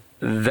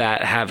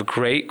that have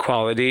great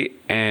quality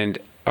and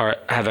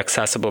have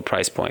accessible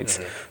price points.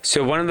 Mm-hmm.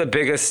 So one of the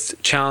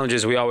biggest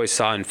challenges we always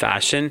saw in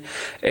fashion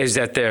is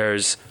that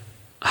there's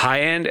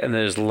high end and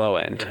there's low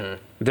end.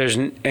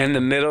 Mm-hmm. And the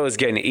middle is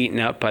getting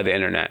eaten up by the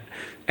internet.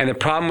 And the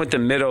problem with the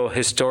middle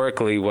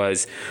historically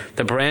was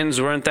the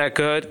brands weren't that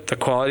good, the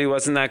quality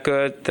wasn't that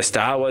good, the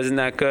style wasn't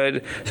that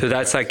good. So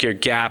that's like your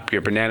Gap,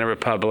 your Banana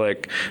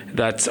Republic.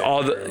 That's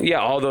all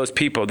those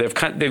people.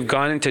 They've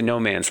gone into no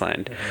man's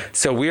land. Mm-hmm.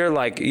 So we're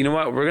like, you know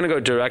what? We're gonna go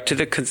direct to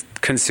the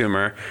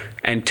consumer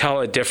and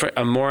tell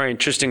a more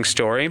interesting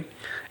story,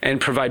 and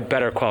provide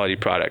better quality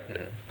product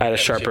at a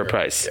sharper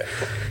price.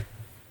 Yeah.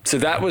 So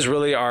that was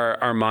really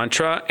our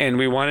mantra, and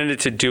we wanted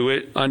it to do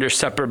it under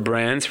separate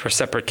brands for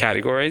separate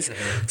categories.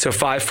 Mm-hmm. So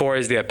 5'4"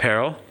 is the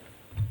apparel.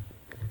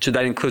 So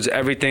that includes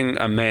everything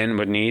a man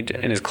would need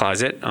in his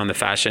closet on the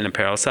fashion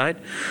apparel side.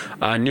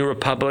 New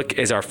Republic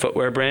is our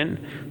footwear brand.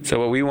 So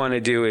what we want to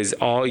do is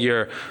all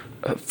your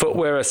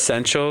footwear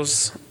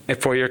essentials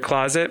for your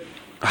closet,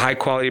 high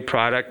quality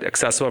product,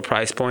 accessible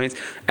price points,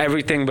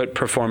 everything but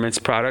performance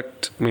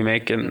product we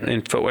make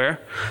in footwear.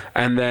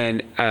 And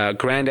then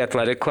Grand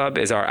Athletic Club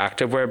is our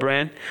activewear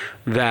brand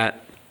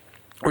that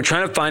we're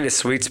trying to find a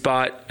sweet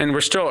spot, and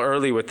we're still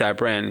early with that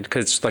brand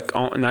because it's like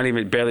not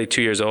even barely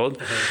 2 years old,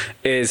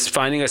 is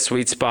finding a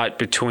sweet spot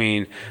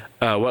between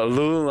what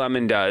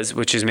Lululemon does,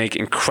 which is make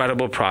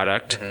incredible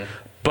product,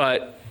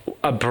 but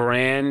a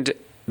brand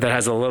that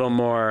has a little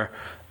more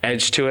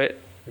edge to it.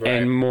 Right.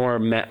 And more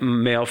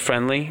male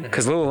friendly,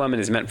 because Lululemon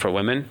is meant for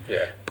women.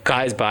 Yeah.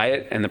 Guys buy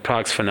it and the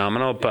product's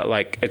phenomenal, but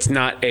like it's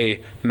not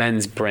a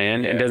men's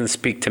brand. Yeah. It doesn't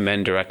speak to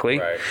men directly.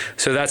 Right.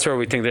 So that's where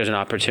we think there's an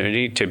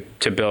opportunity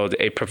to build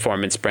a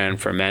performance brand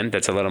for men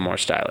that's a little more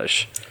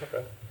stylish.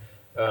 Okay.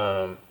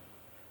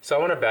 So I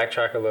want to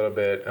backtrack a little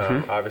bit.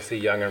 Obviously,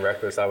 Young and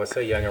Reckless. I would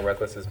say Young and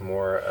Reckless is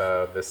more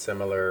of the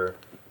similar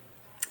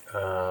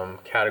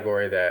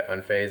category that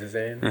Unfazed is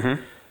in.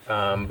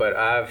 But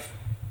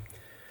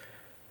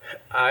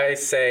I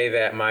say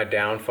that my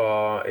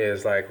downfall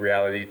is like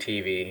reality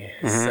TV.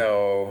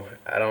 So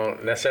I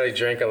don't necessarily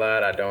drink a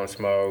lot. I don't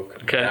smoke.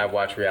 Okay. I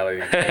watch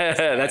reality TV.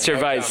 That's your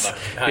vice.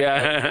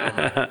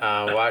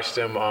 Yeah. Watched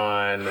them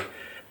on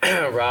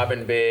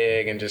Robin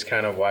Big and just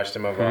kind of watched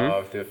him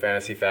evolve through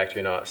Fantasy Factory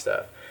and all that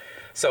stuff.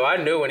 So I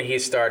knew when he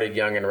started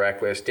Young and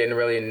Reckless, didn't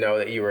really know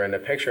that you were in the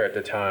picture at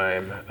the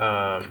time.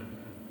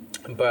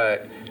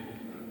 But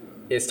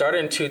it started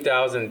in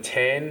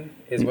 2010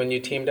 is when you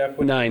teamed up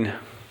with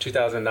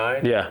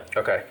 2009? Yeah.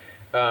 Okay.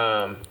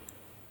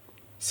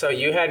 So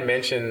you had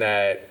mentioned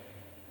that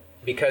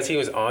because he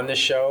was on the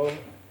show,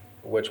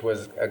 which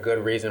was a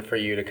good reason for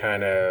you to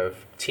kind of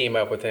team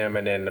up with him,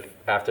 and then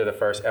after the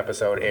first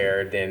episode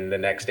aired, then the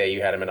next day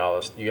you had it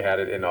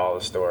in all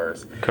the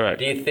stores. Correct.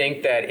 Do you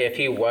think that if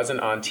he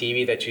wasn't on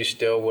TV that you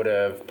still would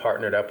have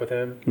partnered up with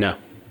him? No.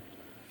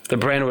 The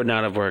brand would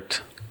not have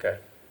worked. Okay.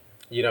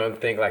 You don't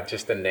think like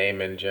just the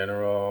name in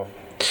general?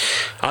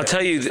 I'll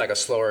tell you, it's like a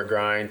slower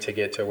grind to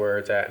get to where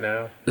it's at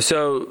now.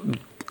 So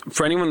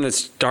for anyone that's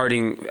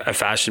starting a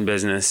fashion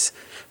business,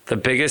 the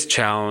biggest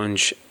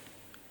challenge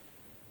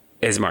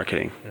is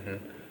marketing.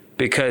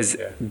 Because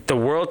the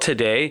world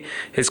today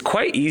is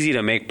quite easy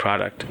to make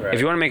product. Right. If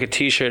you want to make a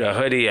t-shirt, a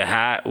hoodie, a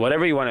hat,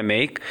 whatever you want to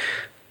make,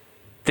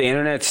 the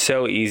internet's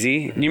so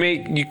easy. You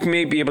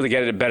may be able to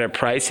get it at a better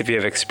price if you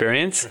have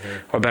experience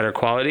or better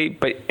quality,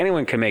 but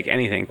anyone can make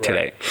anything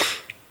today. Right.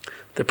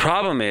 The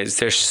problem is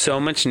there's so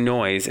much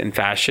noise in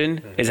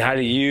fashion is how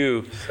do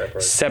you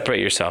separate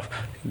yourself?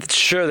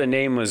 Sure, the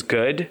name was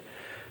good,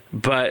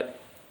 but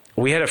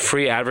we had a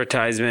free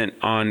advertisement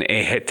on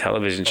a hit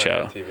television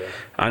show.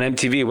 On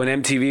MTV,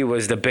 when MTV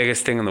was the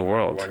biggest thing in the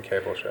world. One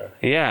cable show.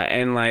 Yeah,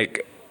 and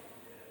like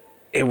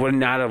it would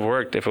not have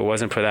worked if it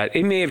wasn't for that.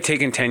 It may have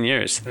taken 10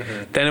 years.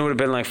 Then it would have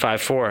been like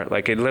 5'4".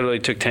 Like it literally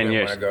took 10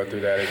 years. Want to go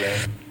through that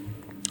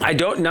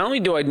again? Not only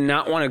do I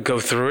not want to go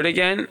through it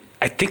again,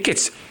 I think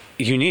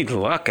you need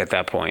luck at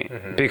that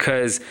point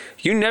because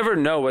you never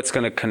know what's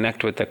going to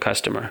connect with the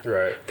customer.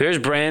 Right. There's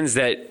brands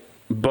that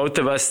both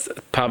of us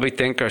probably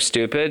think are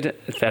stupid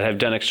that have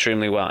done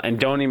extremely well and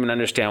don't even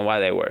understand why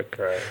they work.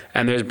 Right.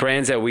 And there's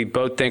brands that we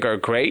both think are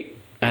great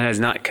and has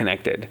not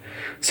connected.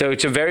 So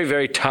it's a very,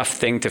 very tough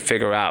thing to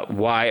figure out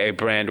why a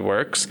brand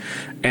works.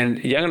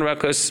 And Young and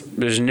Reckless,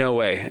 there's no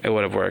way it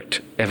would have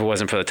worked if it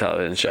wasn't for the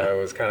television show. So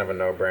it was kind of a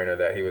no-brainer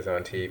that he was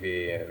on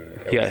TV,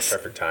 and it was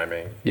perfect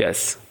timing.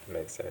 Yes.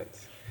 Makes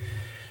sense.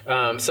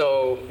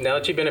 So now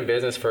that you've been in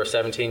business for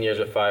 17 years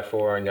with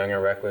 5-4 and Young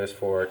and Reckless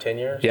for 10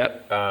 years?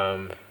 Yep.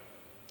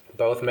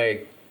 Both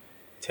make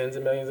tens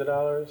of millions of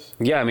dollars?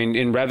 Yeah, I mean,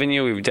 in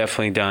revenue, we've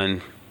definitely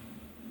done,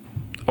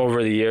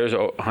 over the years,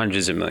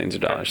 hundreds of millions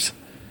of dollars.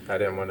 I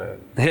didn't want to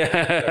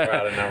throw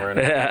out a number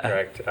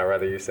incorrect. I'd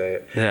rather you say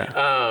it.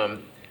 Yeah.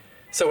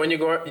 So when you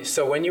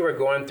were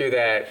going through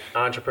that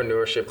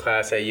entrepreneurship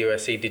class at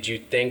USC, did you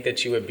think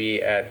that you would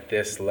be at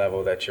this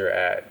level that you're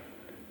at?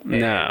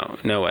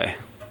 And no way.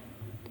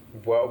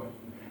 What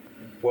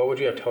would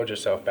you have told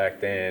yourself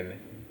back then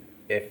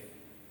if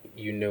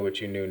you knew what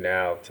you knew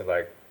now to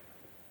like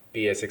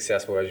be as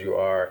successful as you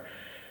are,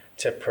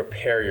 to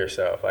prepare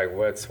yourself? Like,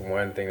 what's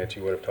one thing that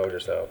you would have told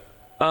yourself?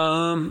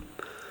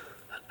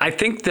 I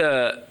think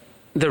the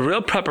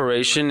real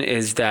preparation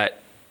is that,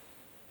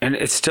 and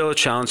it's still a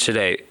challenge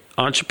today,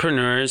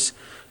 entrepreneurs,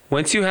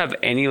 once you have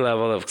any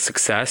level of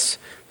success,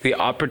 the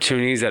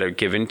opportunities that are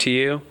given to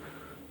you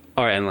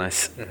are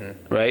endless,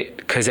 right?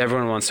 Because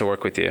everyone wants to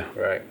work with you.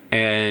 Right.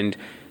 And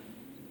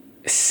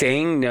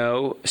saying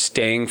no,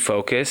 staying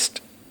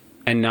focused,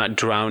 and not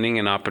drowning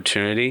in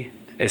opportunity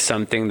is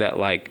something that,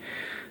 like,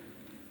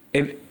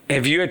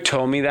 if you had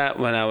told me that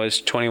when I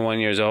was 21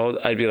 years old,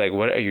 I'd be like,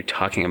 what are you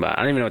talking about?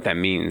 I don't even know what that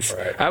means.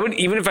 Right. I would,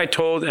 even if I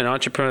told an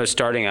entrepreneur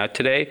starting out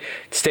today,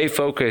 stay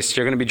focused,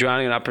 you're going to be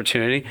drowning in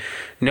opportunity.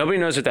 Nobody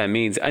knows what that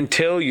means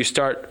until you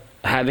start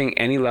having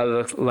any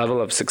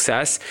level of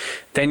success,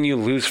 then you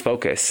lose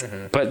focus.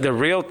 But the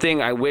real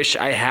thing I wish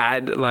I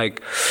had,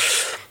 like,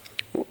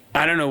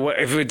 I don't know what,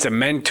 if it's a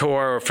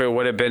mentor or if it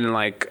would have been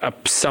like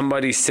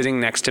somebody sitting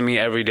next to me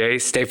every day.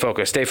 Stay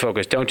focused,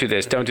 don't do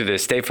this,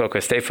 stay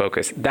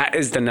focused. That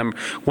is the number.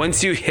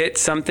 Once you hit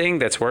something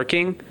that's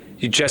working,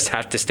 you just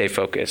have to stay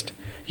focused.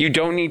 You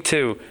don't need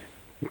to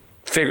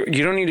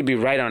be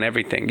right on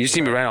everything. You just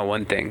need to be right on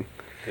one thing.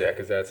 Yeah,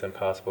 because that's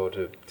impossible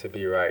to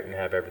be right and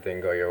have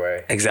everything go your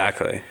way.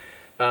 Exactly.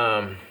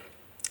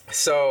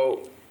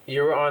 So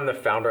you were on the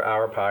Founder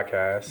Hour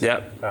podcast.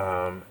 Yep.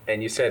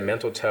 And you said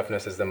mental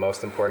toughness is the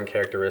most important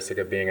characteristic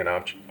of being an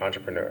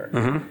entrepreneur,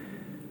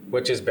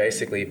 which is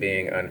basically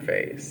being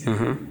unfazed.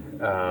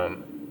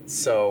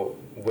 So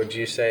would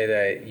you say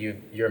that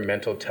your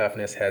mental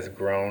toughness has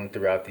grown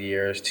throughout the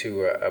years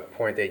to a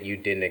point that you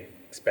didn't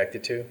expect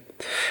it to?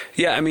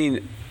 Yeah, I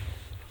mean,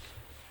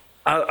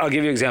 I'll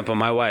give you an example.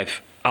 My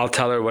wife, I'll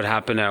tell her what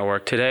happened at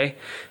work today,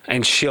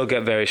 and she'll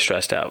get very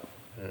stressed out.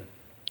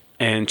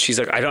 And she's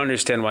like, I don't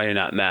understand why you're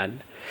not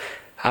mad.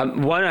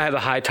 One, I have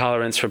a high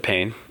tolerance for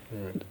pain.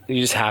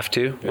 You just have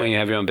to when you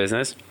have your own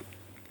business.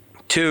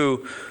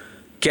 Two,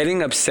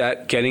 getting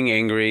upset, getting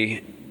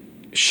angry,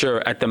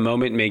 sure, at the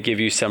moment may give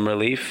you some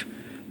relief,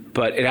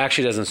 but it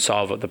actually doesn't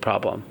solve the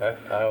problem.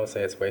 I would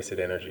say it's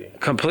wasted energy.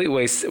 Complete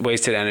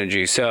wasted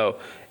energy. So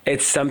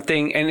it's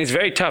something, and it's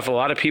very tough. A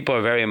lot of people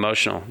are very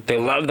emotional. They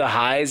love the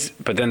highs,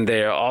 but then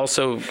they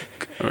also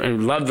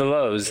love the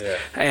lows. Yeah.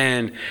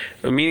 And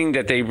meaning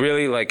that they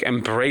really like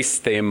embrace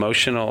the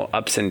emotional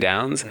ups and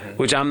downs,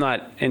 which I'm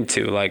not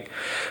into. Like,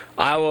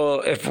 I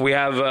will, if we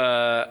have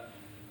a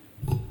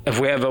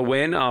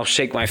win, I'll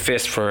shake my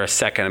fist for a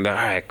second and be like,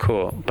 all right,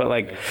 cool. But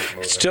like,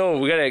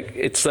 still,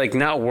 it's like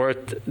not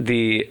worth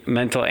the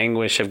mental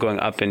anguish of going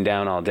up and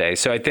down all day.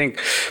 So I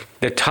think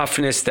the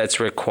toughness that's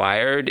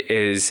required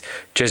is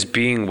just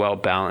being well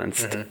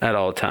balanced at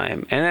all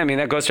time. And I mean,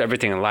 that goes for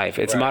everything in life.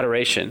 It's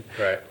moderation.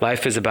 Right.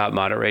 Life is about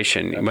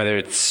moderation, whether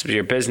it's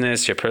your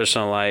business, your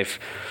personal life,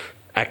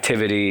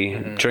 activity,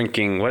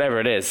 drinking, whatever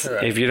it is.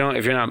 Right. If you don't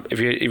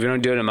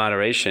do it in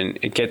moderation,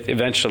 it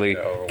eventually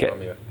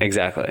overwhelm you.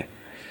 Exactly.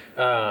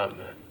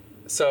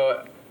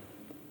 So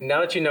now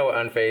that you know what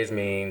unfazed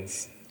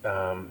means,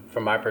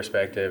 from my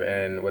perspective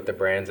and what the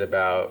brand's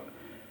about,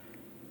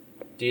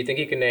 do you think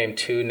you can name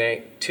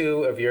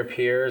two of your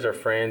peers or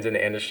friends in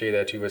the industry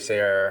that you would say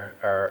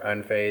are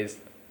unfazed,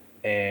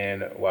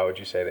 and why would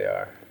you say they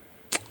are?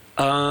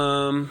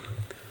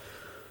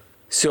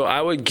 So I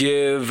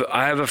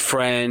have a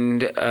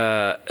friend,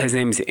 his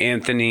name is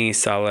Anthony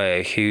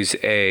Saleh. He's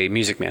a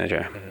music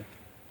manager.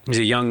 He's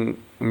a young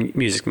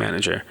music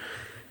manager.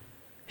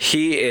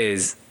 He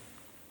is,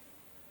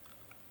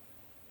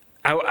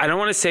 I don't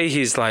want to say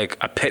he's like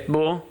a pit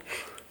bull,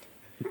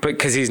 but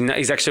because he's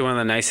actually one of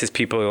the nicest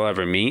people you'll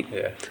ever meet.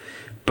 Yeah.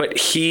 But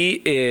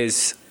he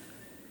is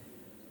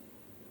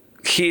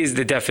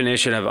the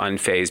definition of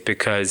unfazed,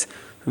 because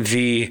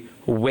the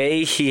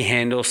way he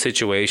handles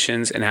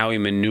situations and how he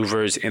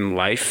maneuvers in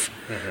life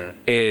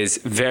is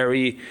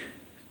very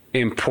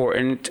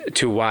important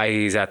to why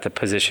he's at the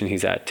position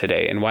he's at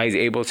today and why he's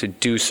able to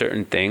do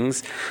certain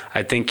things.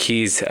 I think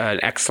he's an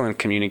excellent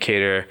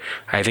communicator.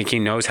 I think he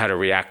knows how to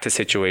react to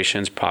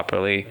situations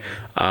properly,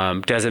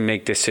 doesn't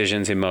make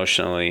decisions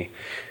emotionally.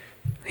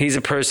 He's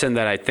a person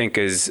that I think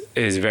is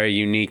very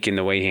unique in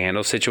the way he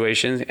handles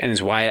situations, and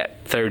is why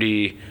at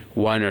 31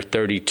 31 or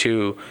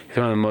 32. He's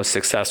one of the most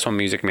successful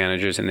music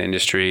managers in the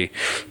industry.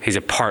 He's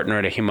a partner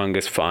at a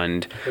humongous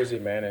fund. Who's he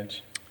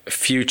manage?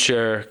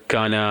 Future,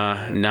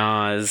 Gunna,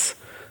 Nas.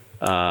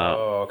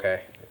 Oh,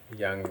 okay.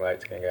 Young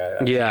light-skinned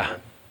guy. Yeah.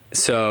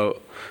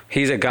 So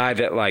he's a guy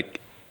that like,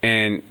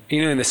 and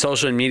you know, in the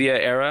social media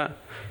era,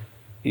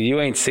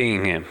 you ain't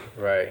seeing him.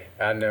 Right.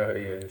 I know who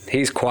he is.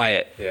 He's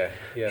quiet. Yeah.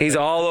 He's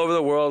all over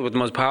the world with the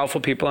most powerful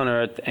people on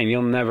earth, and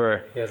you'll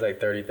never. He has like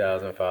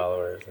 30,000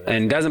 followers.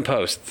 And doesn't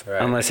post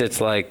right. unless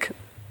it's like,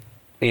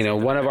 you know,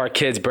 one of our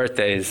kids'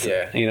 birthdays.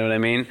 Yeah. You know what I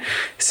mean?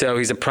 So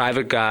he's a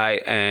private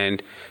guy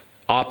and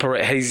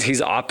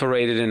he's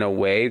operated in a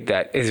way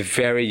that is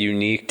very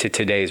unique to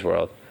today's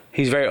world.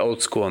 He's very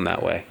old school in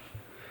that way.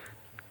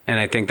 And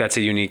I think that's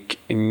a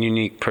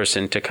unique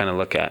person to kind of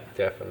look at.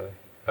 Definitely.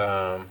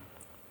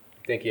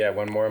 Think you have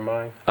one more in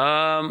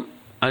mind?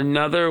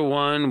 Another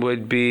one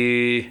would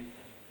be,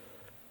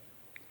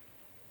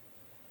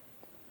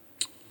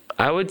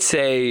 I would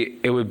say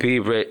it would be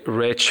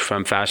Rich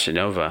from Fashion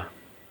Nova.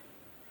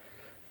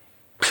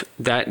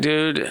 That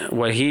dude,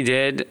 what he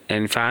did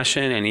in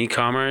fashion and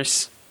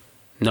e-commerce,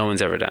 no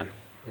one's ever done.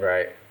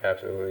 Right,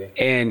 absolutely.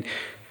 And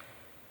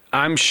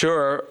I'm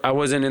sure I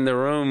wasn't in the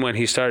room when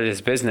he started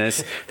his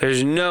business.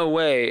 There's no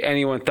way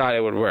anyone thought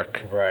it would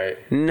work. Right.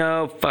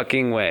 No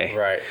fucking way.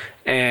 Right.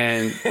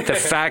 And the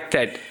fact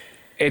that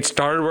it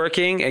started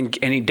working and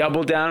he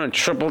doubled down and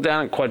tripled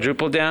down and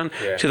quadrupled down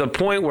to the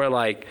point where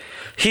like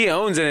he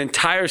owns an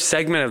entire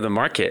segment of the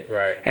market.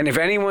 Right. And if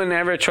anyone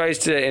ever tries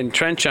to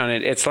entrench on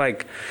it, it's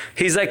like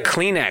he's like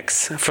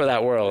Kleenex for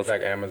that world. It's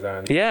like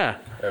Amazon. Yeah.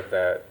 Of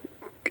that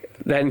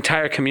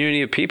entire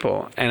community of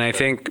people. And I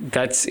think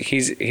that's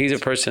he's a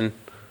person.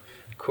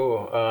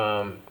 Cool.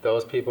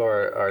 Those people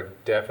are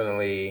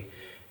definitely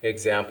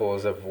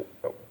examples of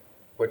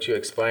what you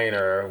explain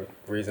are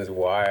reasons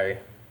why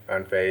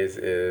Unfazed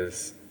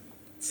is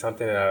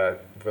something that I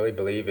really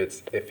believe it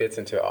fits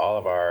into all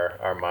of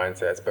our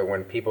mindsets. But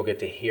when people get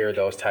to hear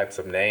those types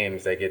of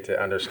names, they get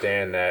to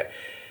understand that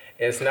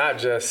it's not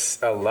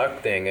just a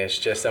luck thing. It's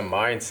just a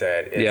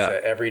mindset. It's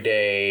an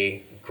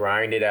everyday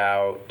grind it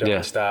out,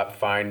 don't stop,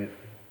 find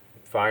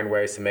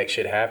ways to make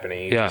shit happen,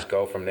 and you just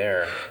go from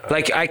there.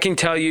 Like I can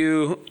tell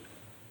you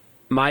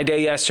my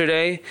day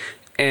yesterday,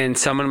 and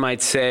someone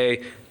might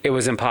say it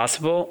was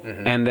impossible,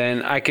 and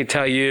then I could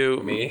tell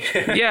you me.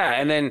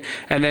 and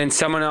then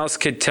someone else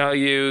could tell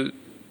you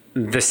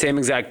the same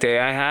exact day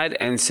I had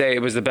and say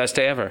it was the best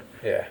day ever.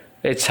 Yeah.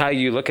 It's how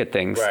you look at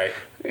things. Right.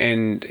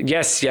 And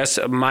yes,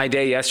 my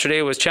day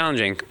yesterday was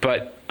challenging,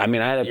 but I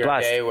mean, I had a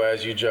blast. Your day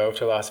was you drove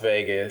to Las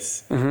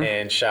Vegas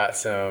and shot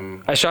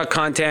some. I shot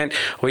content.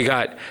 We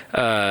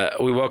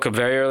woke up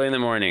very early in the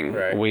morning.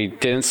 Right. We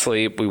didn't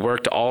sleep. We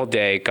worked all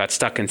day, got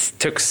stuck and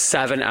took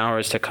 7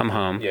 hours to come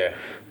home. Yeah.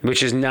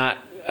 Which is not,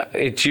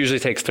 it usually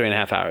takes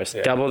 3.5 hours,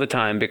 double the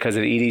time because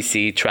of the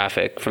EDC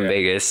traffic from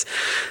Vegas.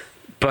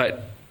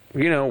 But,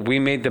 you know, we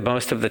made the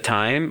most of the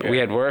time. We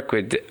had work.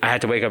 I had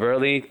to wake up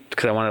early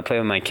because I wanted to play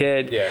with my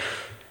kid. Yeah.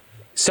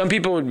 Some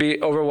people would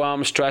be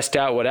overwhelmed, stressed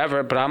out,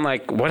 whatever. But I'm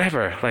like,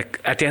 whatever.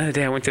 Like, at the end of the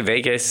day, I went to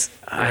Vegas.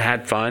 I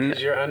had fun.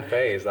 Because you're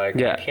unfazed. Like,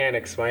 you can't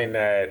explain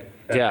that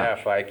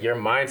enough. Like, your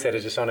mindset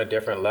is just on a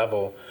different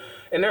level.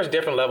 And there's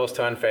different levels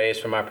to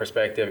unfazed from my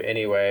perspective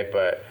anyway.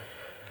 But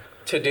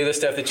to do the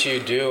stuff that you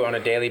do on a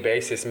daily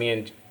basis, me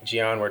and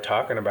Gian were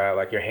talking about,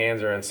 like, your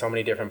hands are in so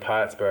many different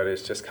pots, but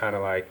it's just kind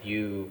of like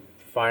you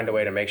find a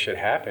way to make shit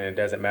happen. It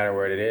doesn't matter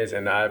where it is.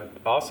 And I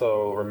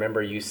also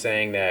remember you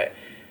saying that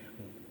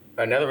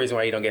another reason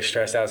why you don't get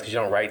stressed out is because you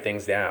don't write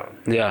things down.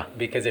 Yeah.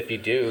 Because if you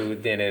do,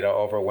 then it'll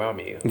overwhelm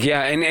you.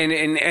 Yeah,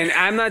 and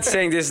I'm not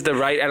saying this is the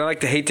right. I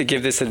don't hate to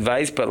give this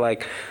advice, but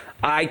like,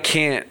 I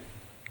can't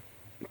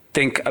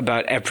think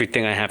about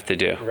everything I have to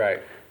do.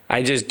 Right.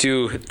 I just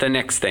do the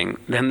next thing,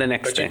 then the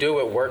next thing. But you do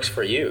what works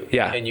for you.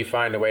 Yeah. And you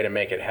find a way to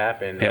make it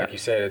happen. Yeah. Like you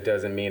said, it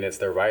doesn't mean it's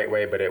the right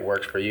way, but it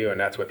works for you. And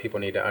that's what people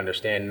need to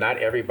understand. Not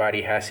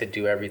everybody has to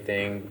do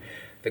everything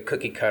the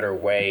cookie cutter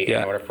way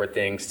in order for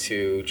things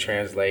to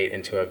translate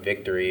into a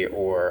victory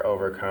or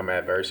overcome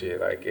adversity.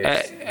 Like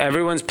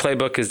everyone's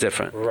playbook is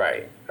different.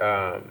 Right.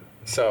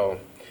 So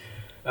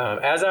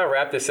as I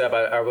wrap this up,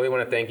 I really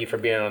want to thank you for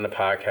being on the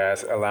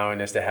podcast, allowing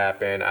this to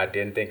happen. I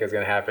didn't think it was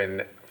going to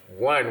happen.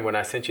 One, when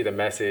I sent you the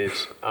message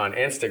on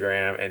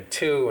Instagram, and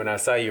two, when I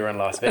saw you were in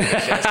Las Vegas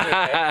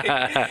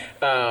yesterday.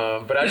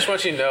 But I just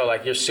want you to know,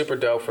 like, you're super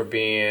dope for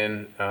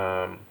being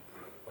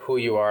who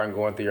you are and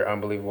going through your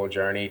unbelievable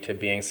journey to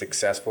being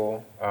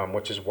successful,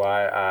 which is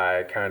why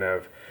I kind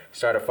of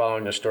started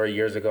following your story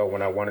years ago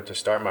when I wanted to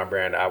start my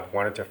brand. I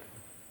wanted to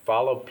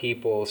follow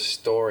people's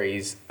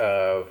stories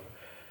of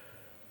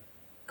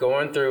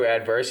going through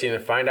adversity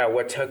and find out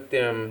what took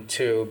them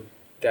to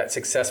that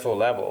successful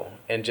level,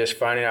 and just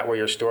finding out where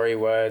your story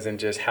was and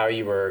just how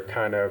you were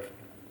kind of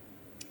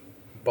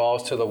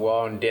balls to the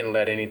wall and didn't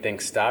let anything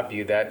stop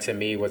you. That to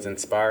me was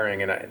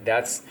inspiring. And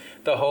that's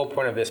the whole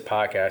point of this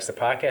podcast. The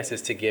podcast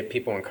is to give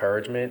people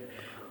encouragement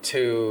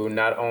to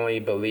not only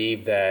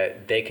believe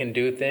that they can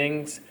do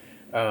things,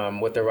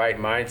 with the right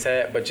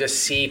mindset, but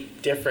just see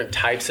different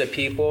types of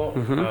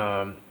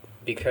people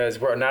because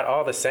we're not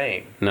all the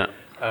same. No.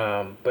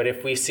 But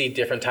if we see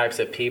different types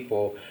of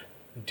people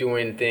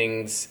doing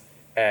things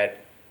at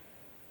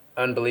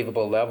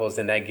unbelievable levels,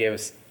 then that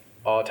gives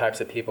all types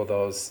of people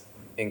those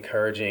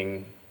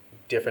encouraging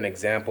different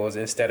examples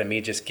instead of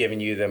me just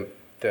giving you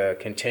the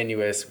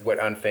continuous what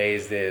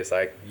Unfazed is.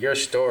 Like your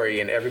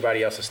story and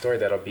everybody else's story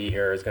that'll be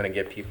here is going to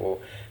give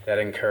people that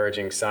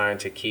encouraging sign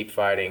to keep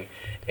fighting.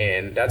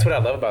 And that's what I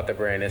love about the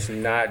brand. It's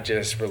not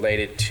just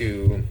related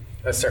to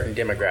a certain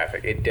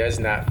demographic. It does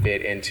not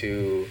fit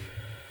into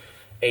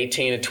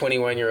 18 to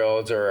 21 year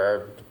olds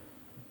or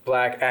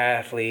Black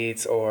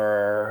athletes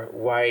or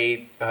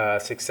white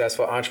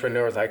successful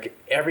entrepreneurs. Like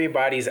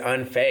everybody's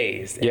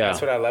unfazed. And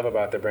that's what I love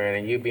about the brand.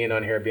 And you being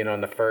on here, being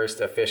on the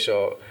first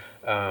official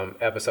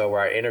episode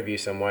where I interview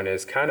someone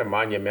is kind of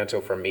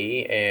monumental for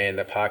me and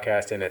the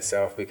podcast in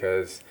itself,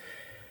 because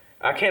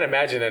I can't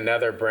imagine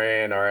another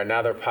brand or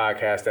another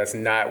podcast that's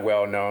not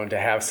well known to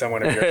have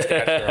someone of your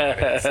stature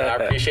on it. So I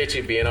appreciate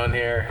you being on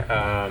here.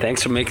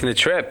 Thanks for making the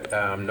trip.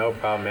 No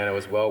problem, man. It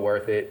was well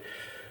worth it.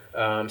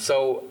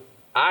 So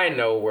I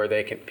know where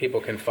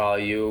people can follow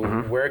you.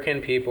 Where can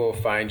people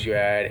find you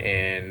at,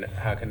 and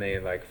how can they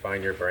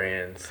find your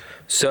brands?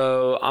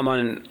 So I'm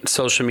on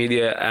social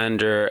media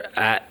under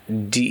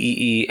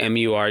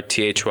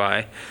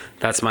 @DEEMURTHY.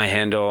 That's my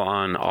handle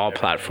on all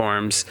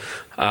platforms.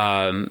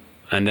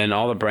 And then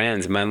all the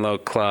brands, Menlo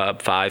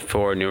Club,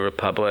 5-4, New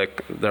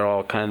Republic, they're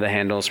all kind of the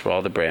handles for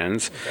all the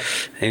brands.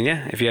 Okay. And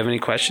yeah, if you have any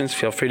questions,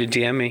 feel free to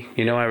DM me.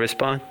 You know I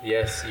respond.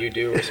 Yes, you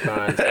do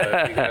respond. So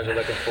if you guys are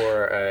looking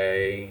for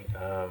a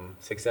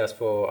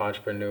successful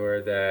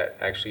entrepreneur that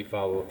actually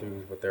follow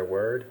through with their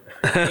word,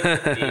 D.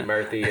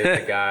 Murthy is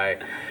the guy.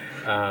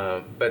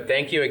 But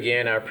thank you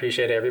again. I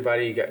appreciate it,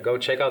 everybody. Go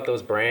check out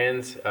those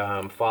brands.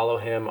 Follow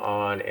him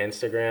on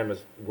Instagram,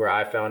 is where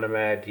I found him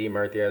at. D.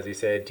 Murthy, as he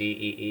said,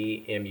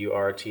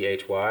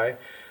 DEEMURTHY.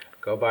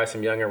 Go buy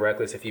some Young and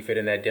Reckless if you fit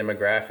in that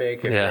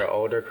demographic. If you're an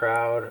older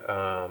crowd,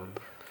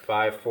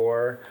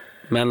 5-4.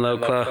 Menlo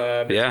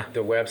Club. Yeah.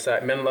 The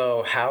website,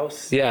 Menlo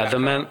House. Yeah, the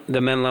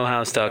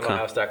menlohouse.com.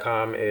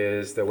 Menlohouse.com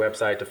is the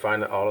website to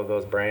find all of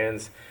those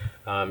brands.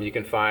 You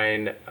can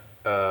find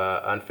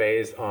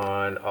Unfazed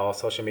on all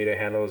social media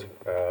handles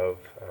of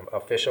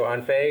official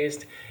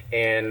Unfazed,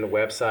 and the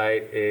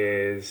website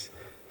is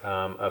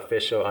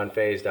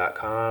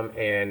officialunfazed.com.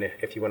 And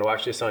if you want to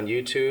watch this on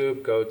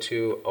YouTube, go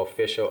to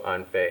Official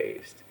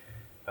Unfazed.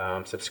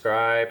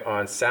 Subscribe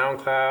on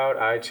SoundCloud,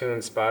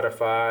 iTunes,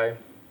 Spotify,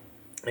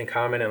 and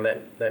comment and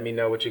let me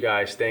know what you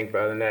guys think. But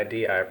other than that,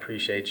 D, I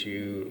appreciate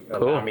you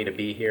allowing me to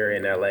be here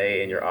in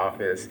LA in your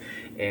office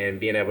and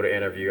being able to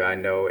interview. I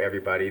know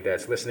everybody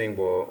that's listening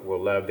will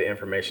love the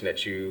information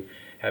that you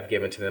have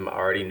given to them. I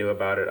already knew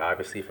about it,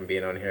 obviously, from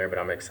being on here, but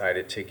I'm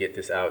excited to get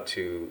this out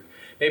to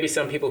maybe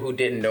some people who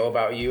didn't know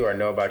about you or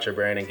know about your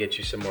brand and get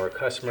you some more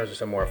customers or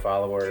some more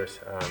followers.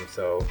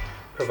 So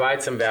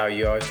provide some value.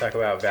 You always talk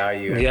about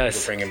value and people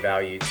bringing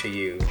value to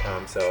you.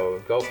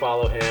 So go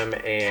follow him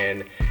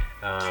and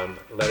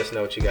let us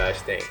know what you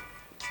guys think.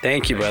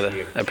 Thank you,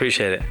 brother. I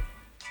appreciate it.